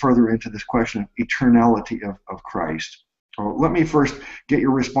go a little further into this question of eternality of Christ. So let me first get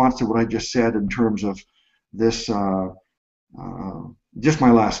your response to what I just said in terms of this, just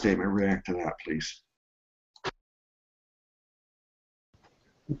my last statement. React to that, please.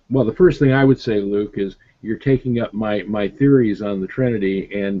 Well, the first thing I would say, Luke, is you're taking up my theories on the Trinity,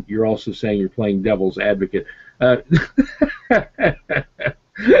 and you're also saying you're playing devil's advocate.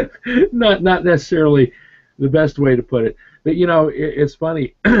 Not necessarily the best way to put it, but you know, it's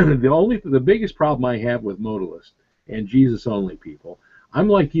funny. The biggest problem I have with modalists and Jesus only people, I'm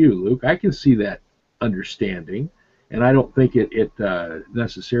like you, Luke. I can see that understanding, and I don't think it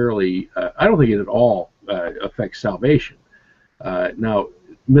necessarily. I don't think it at all affects salvation. Now,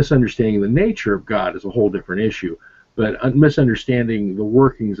 misunderstanding the nature of God is a whole different issue, but misunderstanding the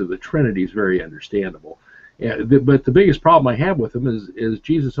workings of the Trinity is very understandable. But the biggest problem I have with them is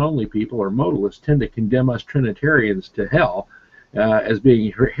Jesus only people or modalists tend to condemn us Trinitarians to hell as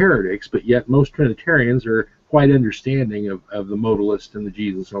being heretics, but yet most Trinitarians are quite understanding of the modalist and the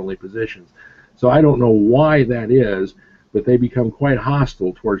Jesus only positions. So I don't know why that is, but they become quite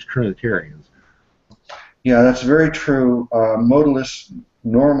hostile towards Trinitarians. Yeah, that's very true. Modalists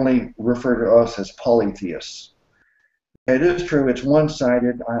normally refer to us as polytheists. It is true. It's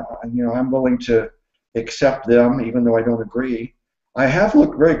one-sided. I'm willing to accept them, even though I don't agree. I have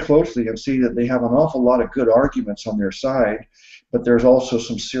looked very closely and see that they have an awful lot of good arguments on their side, but there's also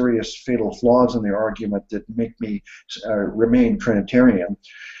some serious fatal flaws in their argument that make me remain Trinitarian.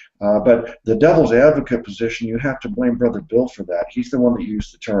 But the devil's advocate position, you have to blame Brother Bill for that. He's the one that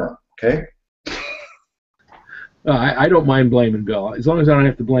used the term, okay? I don't mind blaming Bill. As long as I don't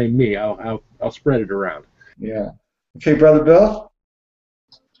have to blame me, I'll spread it around. Yeah. Okay, Brother Bill?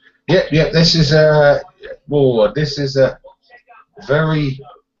 Yeah. This is a very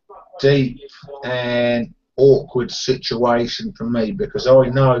deep and awkward situation for me because I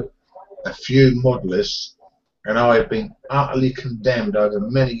know a few modalists and I have been utterly condemned over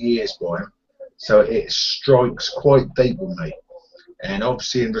many years by them. So it strikes quite deep with me. And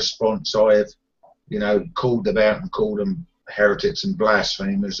obviously in response I have, called them out and called them heretics and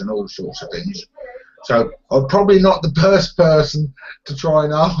blasphemers and all sorts of things. So I'm probably not the first person to try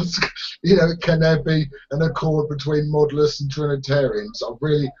and ask, can there be an accord between modalists and Trinitarians?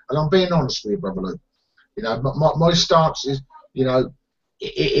 And I'm being honest with you, Brother Luke. My stance is,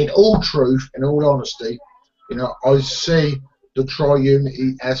 in all truth, in all honesty, I see the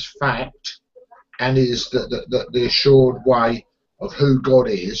triunity as fact and is the assured way of who God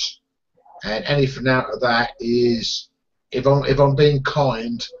is. And anything out of that is, if I'm being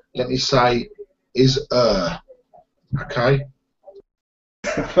kind, let me say, is okay.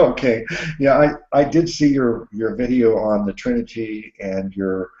 Okay. Yeah, I did see your video on the Trinity and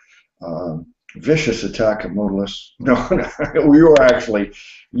your vicious attack of modalists. No, you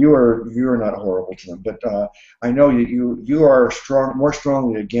are not horrible to them, but I know you are more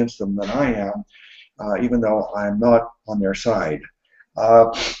strongly against them than I am, even though I'm not on their side.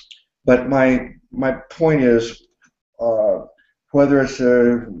 But my point is, whether it's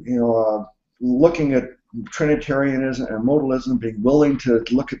looking at Trinitarianism and modalism, being willing to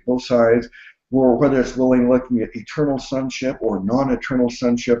look at both sides, or whether it's looking at eternal sonship or non-eternal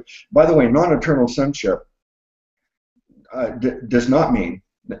sonship. By the way, non-eternal sonship does not mean,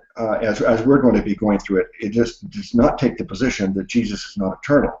 as we're going to be going through it, it just does not take the position that Jesus is not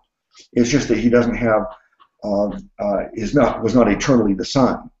eternal. It's just that he doesn't have, was not eternally the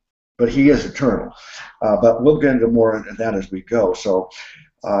Son, but he is eternal. But we'll get into more of that as we go. So.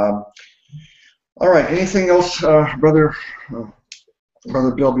 All right. Anything else, Brother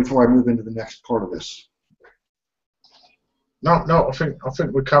Bill, before I move into the next part of this? No, no, I think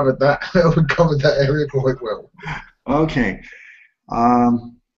we covered that. We covered that area quite well. Okay.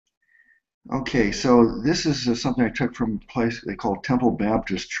 Um, okay, so this is something I took from a place they call Temple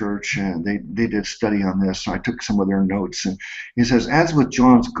Baptist Church, and they did study on this, so I took some of their notes. And he says, as with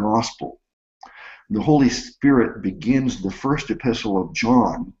John's Gospel, the Holy Spirit begins the first epistle of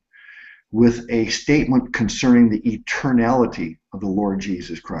John with a statement concerning the eternality of the Lord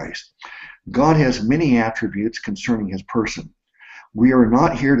Jesus Christ. God has many attributes concerning his person. We are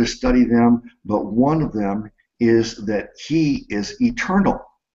not here to study them, but one of them is that he is eternal.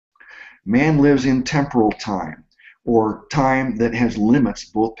 Man lives in temporal time, or time that has limits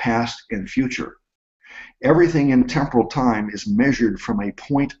both past and future. Everything in temporal time is measured from a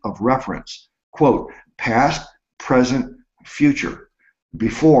point of reference. Quote, past, present, future,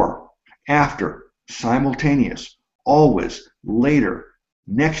 before, after, simultaneous, always, later,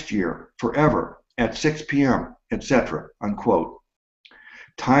 next year, forever, at 6 p.m., etc., unquote.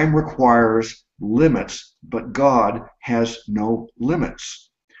 Time requires limits, but God has no limits.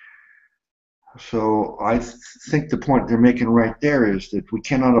 So I think the point they're making right there is that we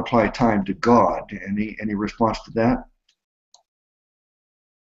cannot apply time to God. Any response to that?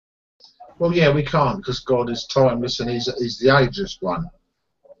 Well, yeah, we can't, because God is timeless and he's the ageless one.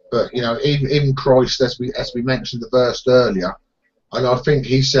 But you know, even Christ, as we mentioned the verse earlier, and I think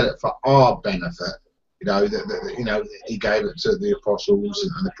he said it for our benefit. You know that you know he gave it to the apostles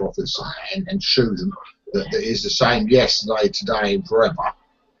and the prophets and showed them that it is the same yesterday, today, and forever.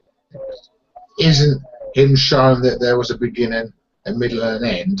 Isn't him showing that there was a beginning, a middle, and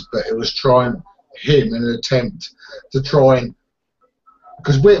an end, but it was trying him in an attempt to try and,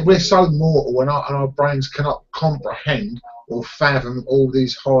 because we're so mortal and our brains cannot comprehend or fathom all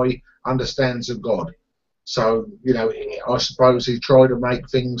these high understandings of God. So, you know, I suppose he tried to make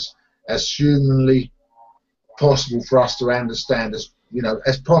things as humanly possible for us to understand as, you know,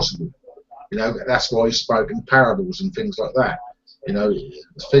 as possible. You know, that's why he spoke in parables and things like that. You know,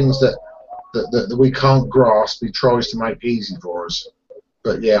 things that we can't grasp, he tries to make easy for us.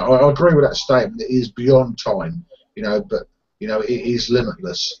 But yeah, I agree with that statement. It is beyond time, you know, but you know, it is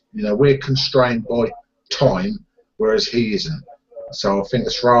limitless. You know, we're constrained by time, whereas he isn't. So I think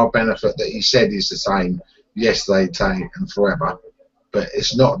it's for our benefit that he said he's the same yesterday, today, and forever. But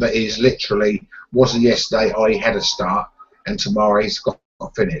it's not that he's literally wasn't yesterday, he had a start, and tomorrow he's got a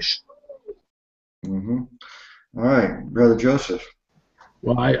finish. Mm-hmm. All right, Brother Joseph.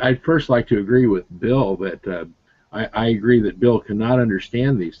 Well, I'd first like to agree with Bill that I agree that Bill cannot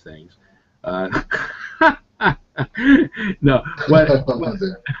understand these things. No,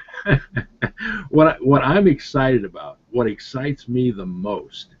 what I'm excited about, what excites me the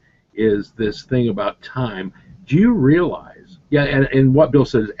most, is this thing about time. Do you realize? Yeah, and what Bill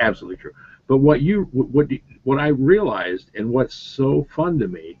said is absolutely true. But what I realized, and what's so fun to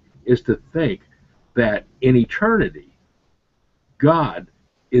me, is to think that in eternity, God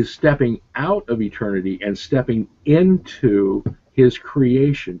is stepping out of eternity and stepping into his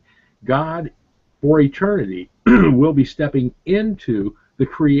creation. God, for eternity, will be stepping into the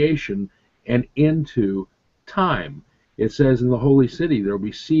creation and into time. It says in the holy city there will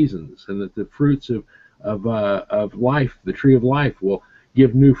be seasons, and that the fruits of life, the tree of life, will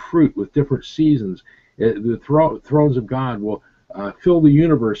give new fruit with different seasons. The thrones of God will fill the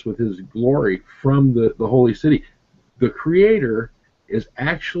universe with his glory from the holy city. The Creator is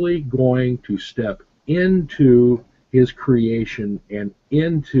actually going to step into his creation and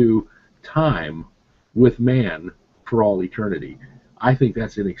into time with man for all eternity. I think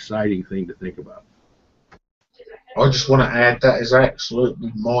that's an exciting thing to think about. I just want to add that is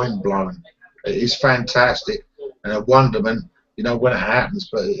absolutely mind-blowing. It is fantastic and a wonderment, you know, when it happens,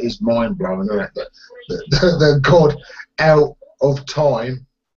 but it is mind-blowing, isn't it? That God out of time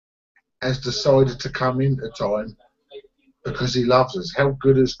has decided to come into time because he loves us. How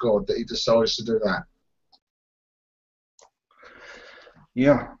good is God that he decides to do that?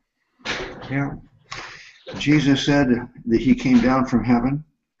 Yeah, yeah. Jesus said that he came down from heaven,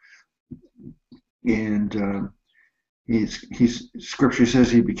 and Scripture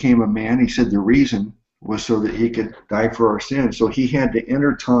says he became a man. He said the reason was so that he could die for our sins. So he had to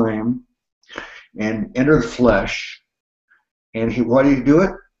enter time and enter the flesh. And why did he do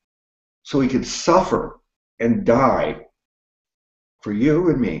it? So he could suffer and die for you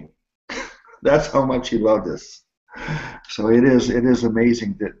and me. That's how much he loved us. So it is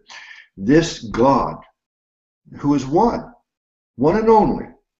amazing that this God, who is one and only,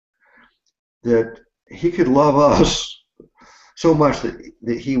 that he could love us so much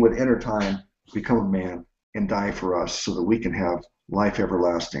that he would enter time, become a man, and die for us so that we can have life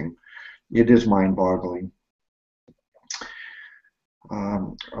everlasting. It is mind-boggling.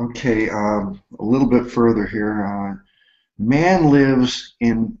 Okay, a little bit further here. Man lives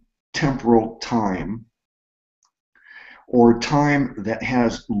in temporal time, or time that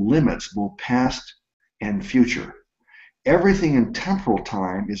has limits, both past and future. Everything in temporal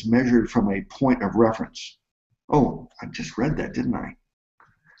time is measured from a point of reference. Oh, I just read that, didn't I?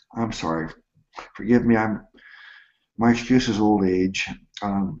 I'm sorry. Forgive me. My excuse is old age.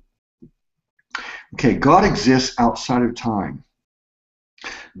 Okay, God exists outside of time.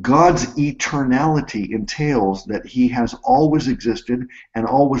 God's eternality entails that he has always existed and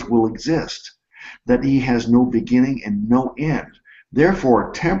always will exist, that he has no beginning and no end.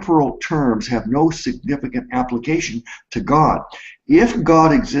 Therefore, temporal terms have no significant application to God. If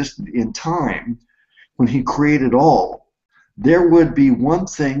God existed in time when he created all, there would be one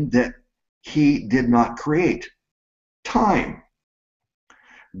thing that he did not create: time.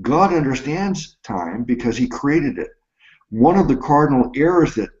 God understands time because he created it. One of the cardinal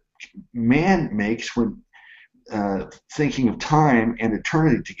errors that man makes when thinking of time and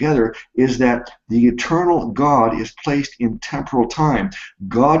eternity together is that the eternal God is placed in temporal time.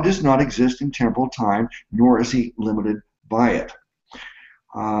 God does not exist in temporal time, nor is he limited by it.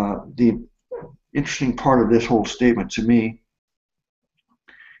 The interesting part of this whole statement to me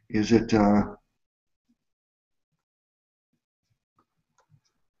is that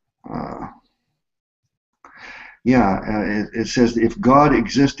it says if God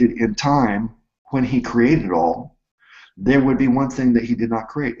existed in time when he created all, there would be one thing that he did not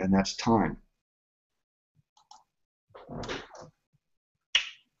create, and that's time.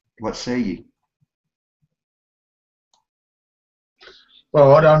 What say ye?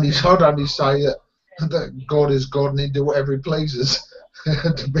 Well, I'd only say that God is God and he do whatever he pleases.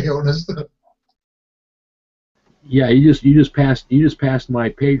 To be honest. Yeah, you just passed my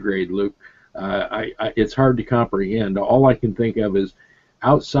pay grade, Luke. It's hard to comprehend. All I can think of is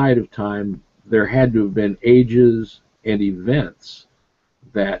outside of time, there had to have been ages and events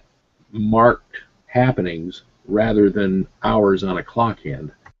that marked happenings rather than hours on a clock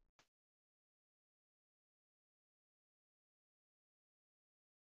hand.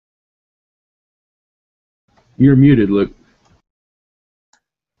 You're muted, Luke.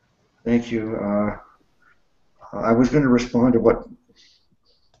 Thank you. I was going to respond to what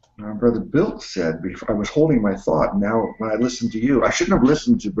Brother Bill said before. I was holding my thought. Now, when I listened to you, I shouldn't have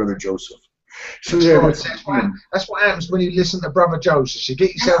listened to Brother Joseph. That's what happens when you listen to Brother Joseph. You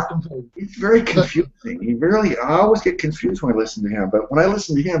get yourself confused. It's very confusing. I always get confused when I listen to him. But when I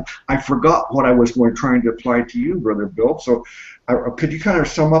listen to him, I forgot what I was trying to apply to you, Brother Bill. So, could you kind of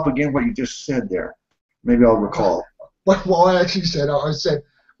sum up again what you just said there? Maybe I'll recall. Well, what I actually said,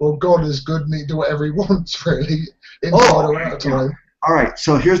 well, God is good and he can do whatever he wants, really, inside or out of time. All right.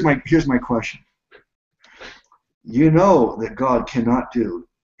 So here's my question. You know that God cannot do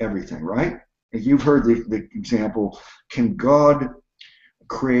everything, right? You've heard the example. Can God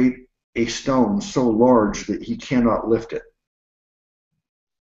create a stone so large that he cannot lift it?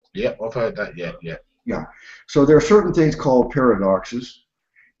 Yep, I've heard that. Yeah. So there are certain things called paradoxes,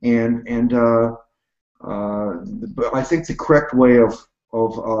 but I think the correct way of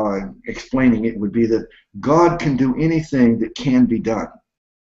explaining it would be that God can do anything that can be done.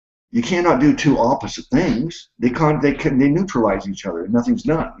 You cannot do two opposite things. They neutralize each other. Nothing's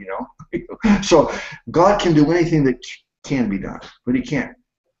done, So God can do anything that can be done, but he can't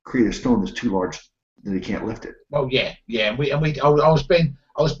create a stone that's too large that he can't lift it. Well, yeah. I was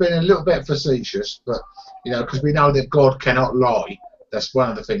being a little bit facetious, but because we know that God cannot lie. That's one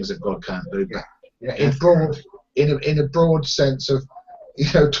of the things that God can't do. But in a broad sense of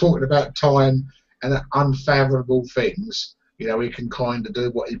talking about time and unfathomable things. He can kind of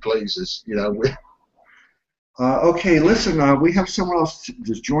do what he pleases. Okay, listen. We have someone else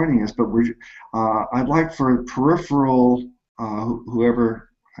just joining us, but I'd like for peripheral,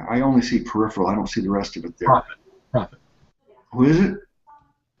 whoever. I only see peripheral. I don't see the rest of it there. Prophet. Who is it?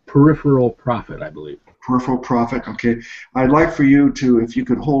 Peripheral prophet, I believe. Peripheral prophet. Okay. I'd like for you to, if you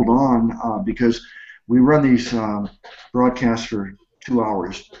could hold on, because we run these broadcasts for 2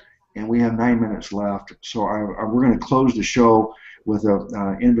 hours. And we have 9 minutes left, so we're going to close the show with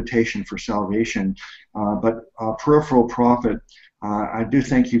an invitation for salvation. But Peripheral Prophet, I do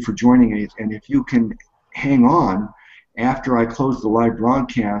thank you for joining me, and if you can hang on after I close the live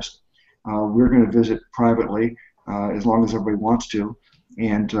broadcast, we're going to visit privately as long as everybody wants to,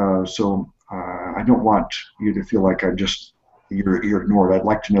 and so I don't want you to feel like you're ignored. I'd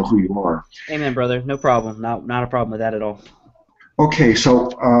like to know who you are. Amen, brother. No problem. Not a problem with that at all. Okay,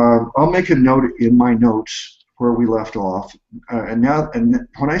 so I'll make a note in my notes where we left off, and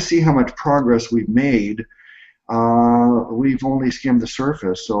when I see how much progress we've made, we've only skimmed the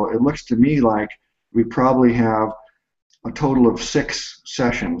surface. So it looks to me like we probably have a total of 6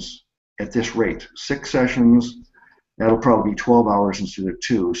 sessions at this rate. 6 sessions, that'll probably be 12 hours instead of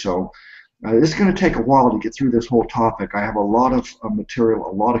 2. So it's going to take a while to get through this whole topic. I have a lot of material,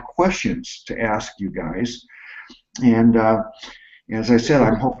 a lot of questions to ask you guys. And as I said,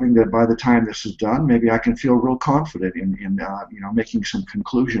 I'm hoping that by the time this is done, maybe I can feel real confident in making some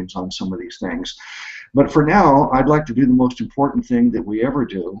conclusions on some of these things. But for now, I'd like to do the most important thing that we ever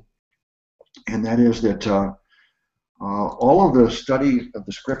do, and that is that all of the study of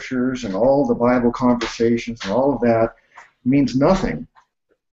the scriptures and all the Bible conversations and all of that means nothing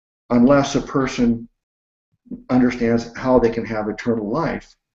unless a person understands how they can have eternal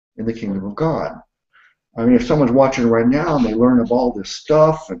life in the kingdom of God. I mean, if someone's watching right now and they learn of all this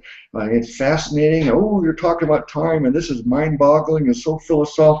stuff, and it's fascinating, oh, you're talking about time, and this is mind-boggling and so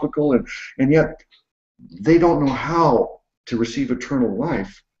philosophical, and yet they don't know how to receive eternal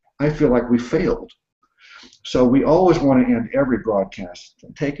life, I feel like we failed. So we always want to end every broadcast,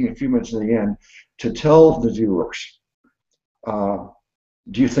 taking a few minutes at the end, to tell the viewers,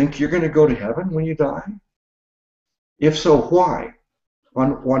 do you think you're going to go to heaven when you die? If so, why?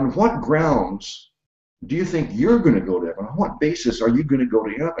 On what grounds do you think you're going to go to heaven? On what basis are you going to go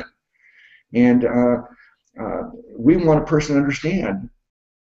to heaven? And we want a person to understand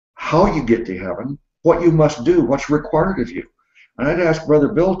how you get to heaven, what you must do, what's required of you. And I'd ask Brother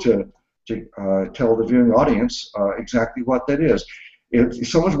Bill to tell the viewing audience exactly what that is. If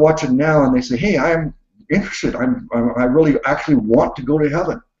someone's watching now and they say, hey, I'm interested, I really actually want to go to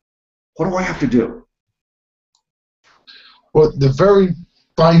heaven, what do I have to do? Well, the very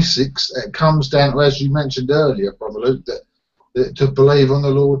basics, it comes down to, as you mentioned earlier, Brother Luke, that to believe on the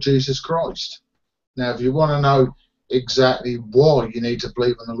Lord Jesus Christ. Now, if you want to know exactly why you need to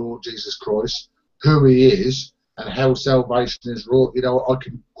believe on the Lord Jesus Christ, who he is, and how salvation is wrought, I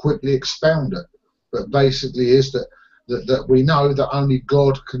can quickly expound it. But basically is that we know that only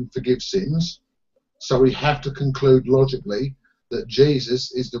God can forgive sins, so we have to conclude logically that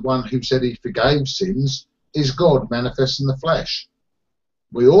Jesus is the one who said he forgave sins, is God manifest in the flesh.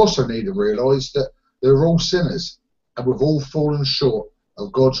 We also need to realise that they're all sinners, and we've all fallen short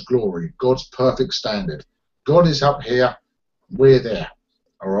of God's glory, God's perfect standard. God is up here, we're there,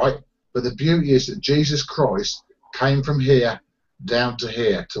 all right? But the beauty is that Jesus Christ came from here down to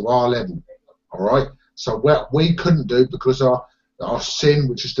here, to our level, all right? So what we couldn't do because our sin,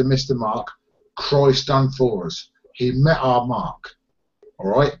 which is to miss the mark, Christ done for us. He met our mark, all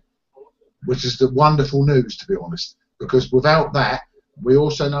right? Which is the wonderful news, to be honest, because without that, we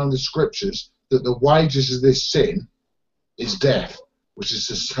also know in the scriptures that the wages of this sin is death, which is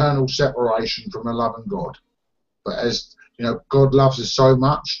eternal separation from a loving God. But as God loves us so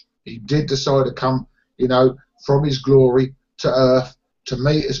much, he did decide to come, from his glory to earth to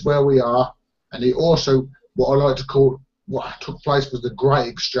meet us where we are. And he also, what I like to call, what took place was the great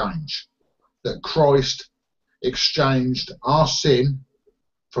exchange, that Christ exchanged our sin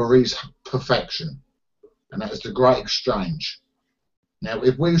for his perfection. And that is the great exchange. Now,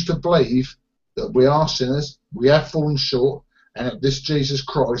 if we used to believe that we are sinners, we have fallen short, and that this Jesus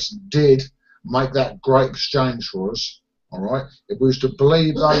Christ did make that great exchange for us, all right? If we used to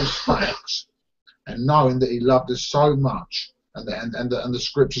believe those facts, and knowing that he loved us so much, and the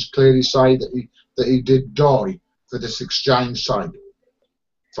scriptures clearly say that he did die for this exchange sake,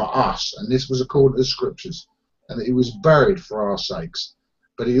 for us, and this was according to the scriptures, and that he was buried for our sakes.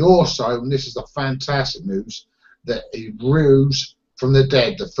 But he also, and this is the fantastic news, that he rose from the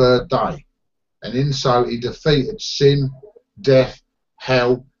dead the third day, and in so he defeated sin, death,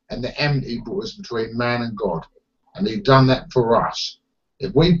 hell, and the enmity that was between man and God, and he done that for us.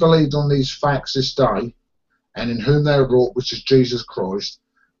 If we believed on these facts this day, and in whom they are wrought, which is Jesus Christ,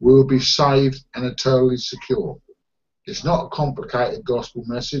 we will be saved and eternally secure. It's not a complicated gospel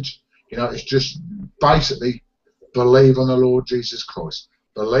message, it's just basically believe on the Lord Jesus Christ.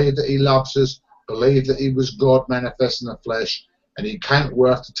 Believe that he loves us, believe that he was God manifest in the flesh, and he came to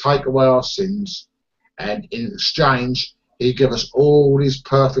earth to take away our sins, and in exchange he gave us all his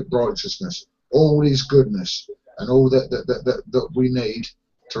perfect righteousness, all his goodness, and all that we need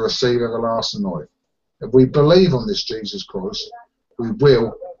to receive everlasting life. If we believe on this Jesus Christ, we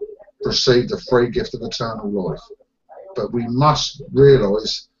will receive the free gift of eternal life. But we must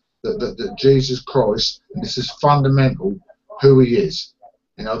realise that Jesus Christ, and this is fundamental, who he is.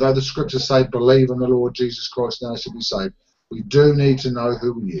 Though the scriptures say believe on the Lord Jesus Christ now shall be saved, we do need to know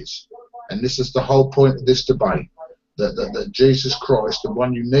who he is. And this is the whole point of this debate, that Jesus Christ, the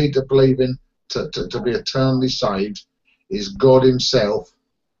one you need to believe in to be eternally saved, is God himself,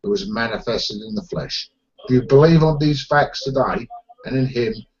 who was manifested in the flesh. If you believe on these facts today, and in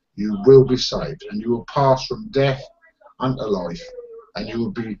him, you will be saved, and you will pass from death unto life, and you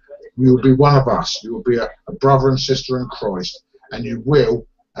will be one of us. You will be a brother and sister in Christ, and you will,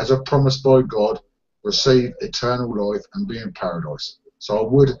 as a promised by God, receive eternal life and be in paradise. So I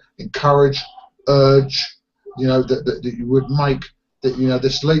would encourage, urge, that you would make that,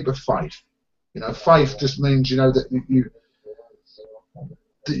 this leap of faith. Faith just means, that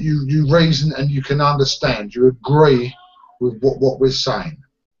you reason and you can understand. You agree with what we're saying.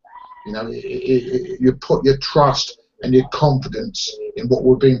 You put your trust and your confidence in what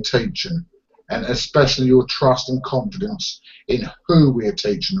we're being teaching, and especially your trust and confidence in who we are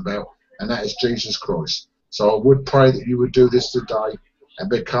teaching about, and that is Jesus Christ. So I would pray that you would do this today and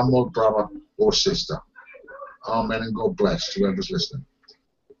become my brother or sister. Amen, and God bless whoever's listening.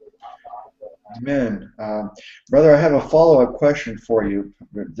 Amen. Brother, I have a follow-up question for you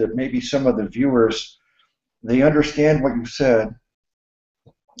that maybe some of the viewers, they understand what you said,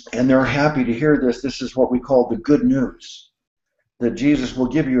 and they're happy to hear this. This is what we call the good news, that Jesus will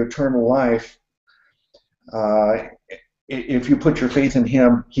give you eternal life. If you put your faith in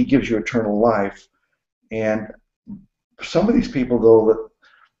him, he gives you eternal life. And some of these people, though,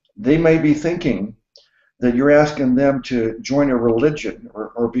 they may be thinking that you're asking them to join a religion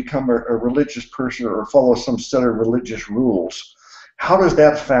or become a religious person or follow some set of religious rules. How does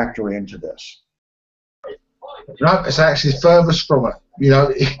that factor into this? No, it's actually furthest from it.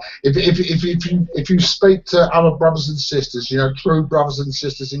 If you speak to other brothers and sisters, true brothers and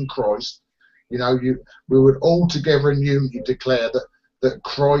sisters in Christ, we would all together in unity declare that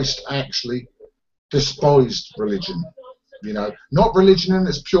Christ actually despised religion. Not religion in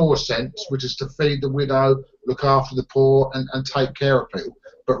its pure sense, which is to feed the widow, look after the poor, and take care of people,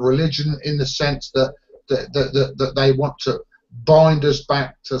 but religion in the sense that they want to bind us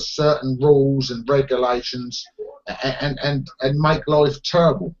back to certain rules and regulations and make life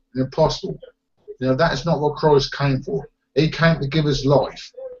terrible and impossible. That is not what Christ came for. He came to give us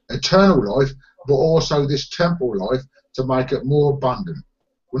life, eternal life, but also this temporal life to make it more abundant.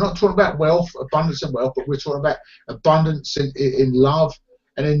 We're not talking about wealth, abundance in wealth, but we're talking about abundance in love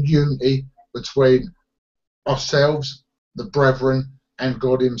and in unity between ourselves, the brethren, and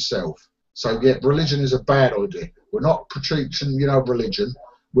God himself. So, yeah, religion is a bad idea. We're not preaching, religion.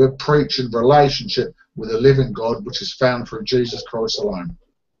 We're preaching relationship with a living God, which is found through Jesus Christ alone.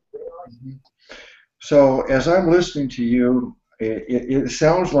 So, as I'm listening to you, it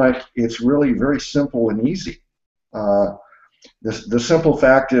sounds like it's really very simple and easy. The simple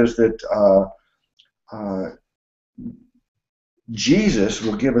fact is that Jesus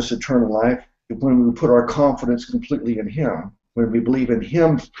will give us eternal life when we put our confidence completely in him. When we believe in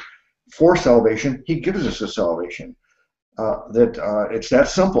him for salvation, he gives us a salvation. It's that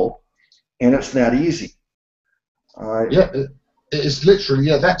simple, and it's that easy. It's literally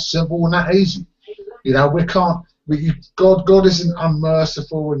that simple and that easy. We can't. God isn't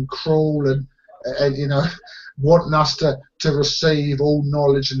unmerciful and cruel and wanting us to receive all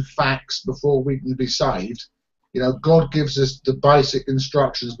knowledge and facts before we can be saved. God gives us the basic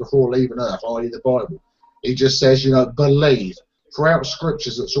instructions before leaving earth, i.e. the Bible. He just says, believe. Throughout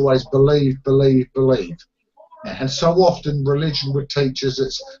scriptures, it's always believe, believe, believe. And so often religion would teach us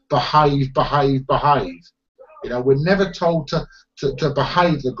it's behave, behave, behave. We're never told to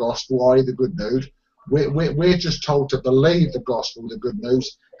behave the gospel, i.e. the good news. We're just told to believe the gospel, the good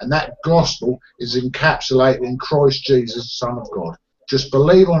news, and that gospel is encapsulated in Christ Jesus, Son of God. Just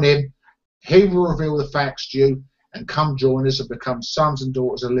believe on him. He will reveal the facts to you, and come join us and become sons and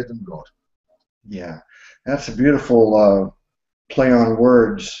daughters of the living God. Yeah, that's a beautiful play on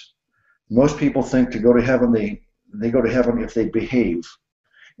words. Most people think to go to heaven, they go to heaven if they behave.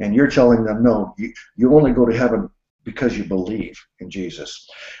 And you're telling them, no, you only go to heaven because you believe in Jesus.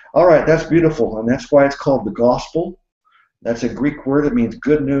 All right, that's beautiful, and that's why it's called the gospel. That's a Greek word. It means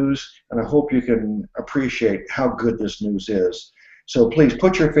good news, and I hope you can appreciate how good this news is. So please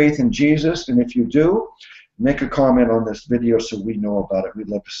put your faith in Jesus, and if you do, make a comment on this video so we know about it. We'd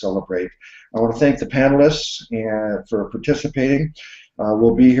love to celebrate. I want to thank the panelists for participating.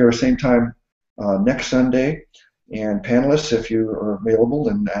 We'll be here same time next Sunday. And panelists, if you are available,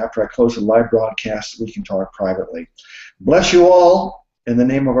 and after I close the live broadcast, we can talk privately. Bless you all in the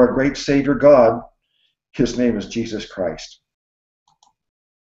name of our great Savior God. His name is Jesus Christ.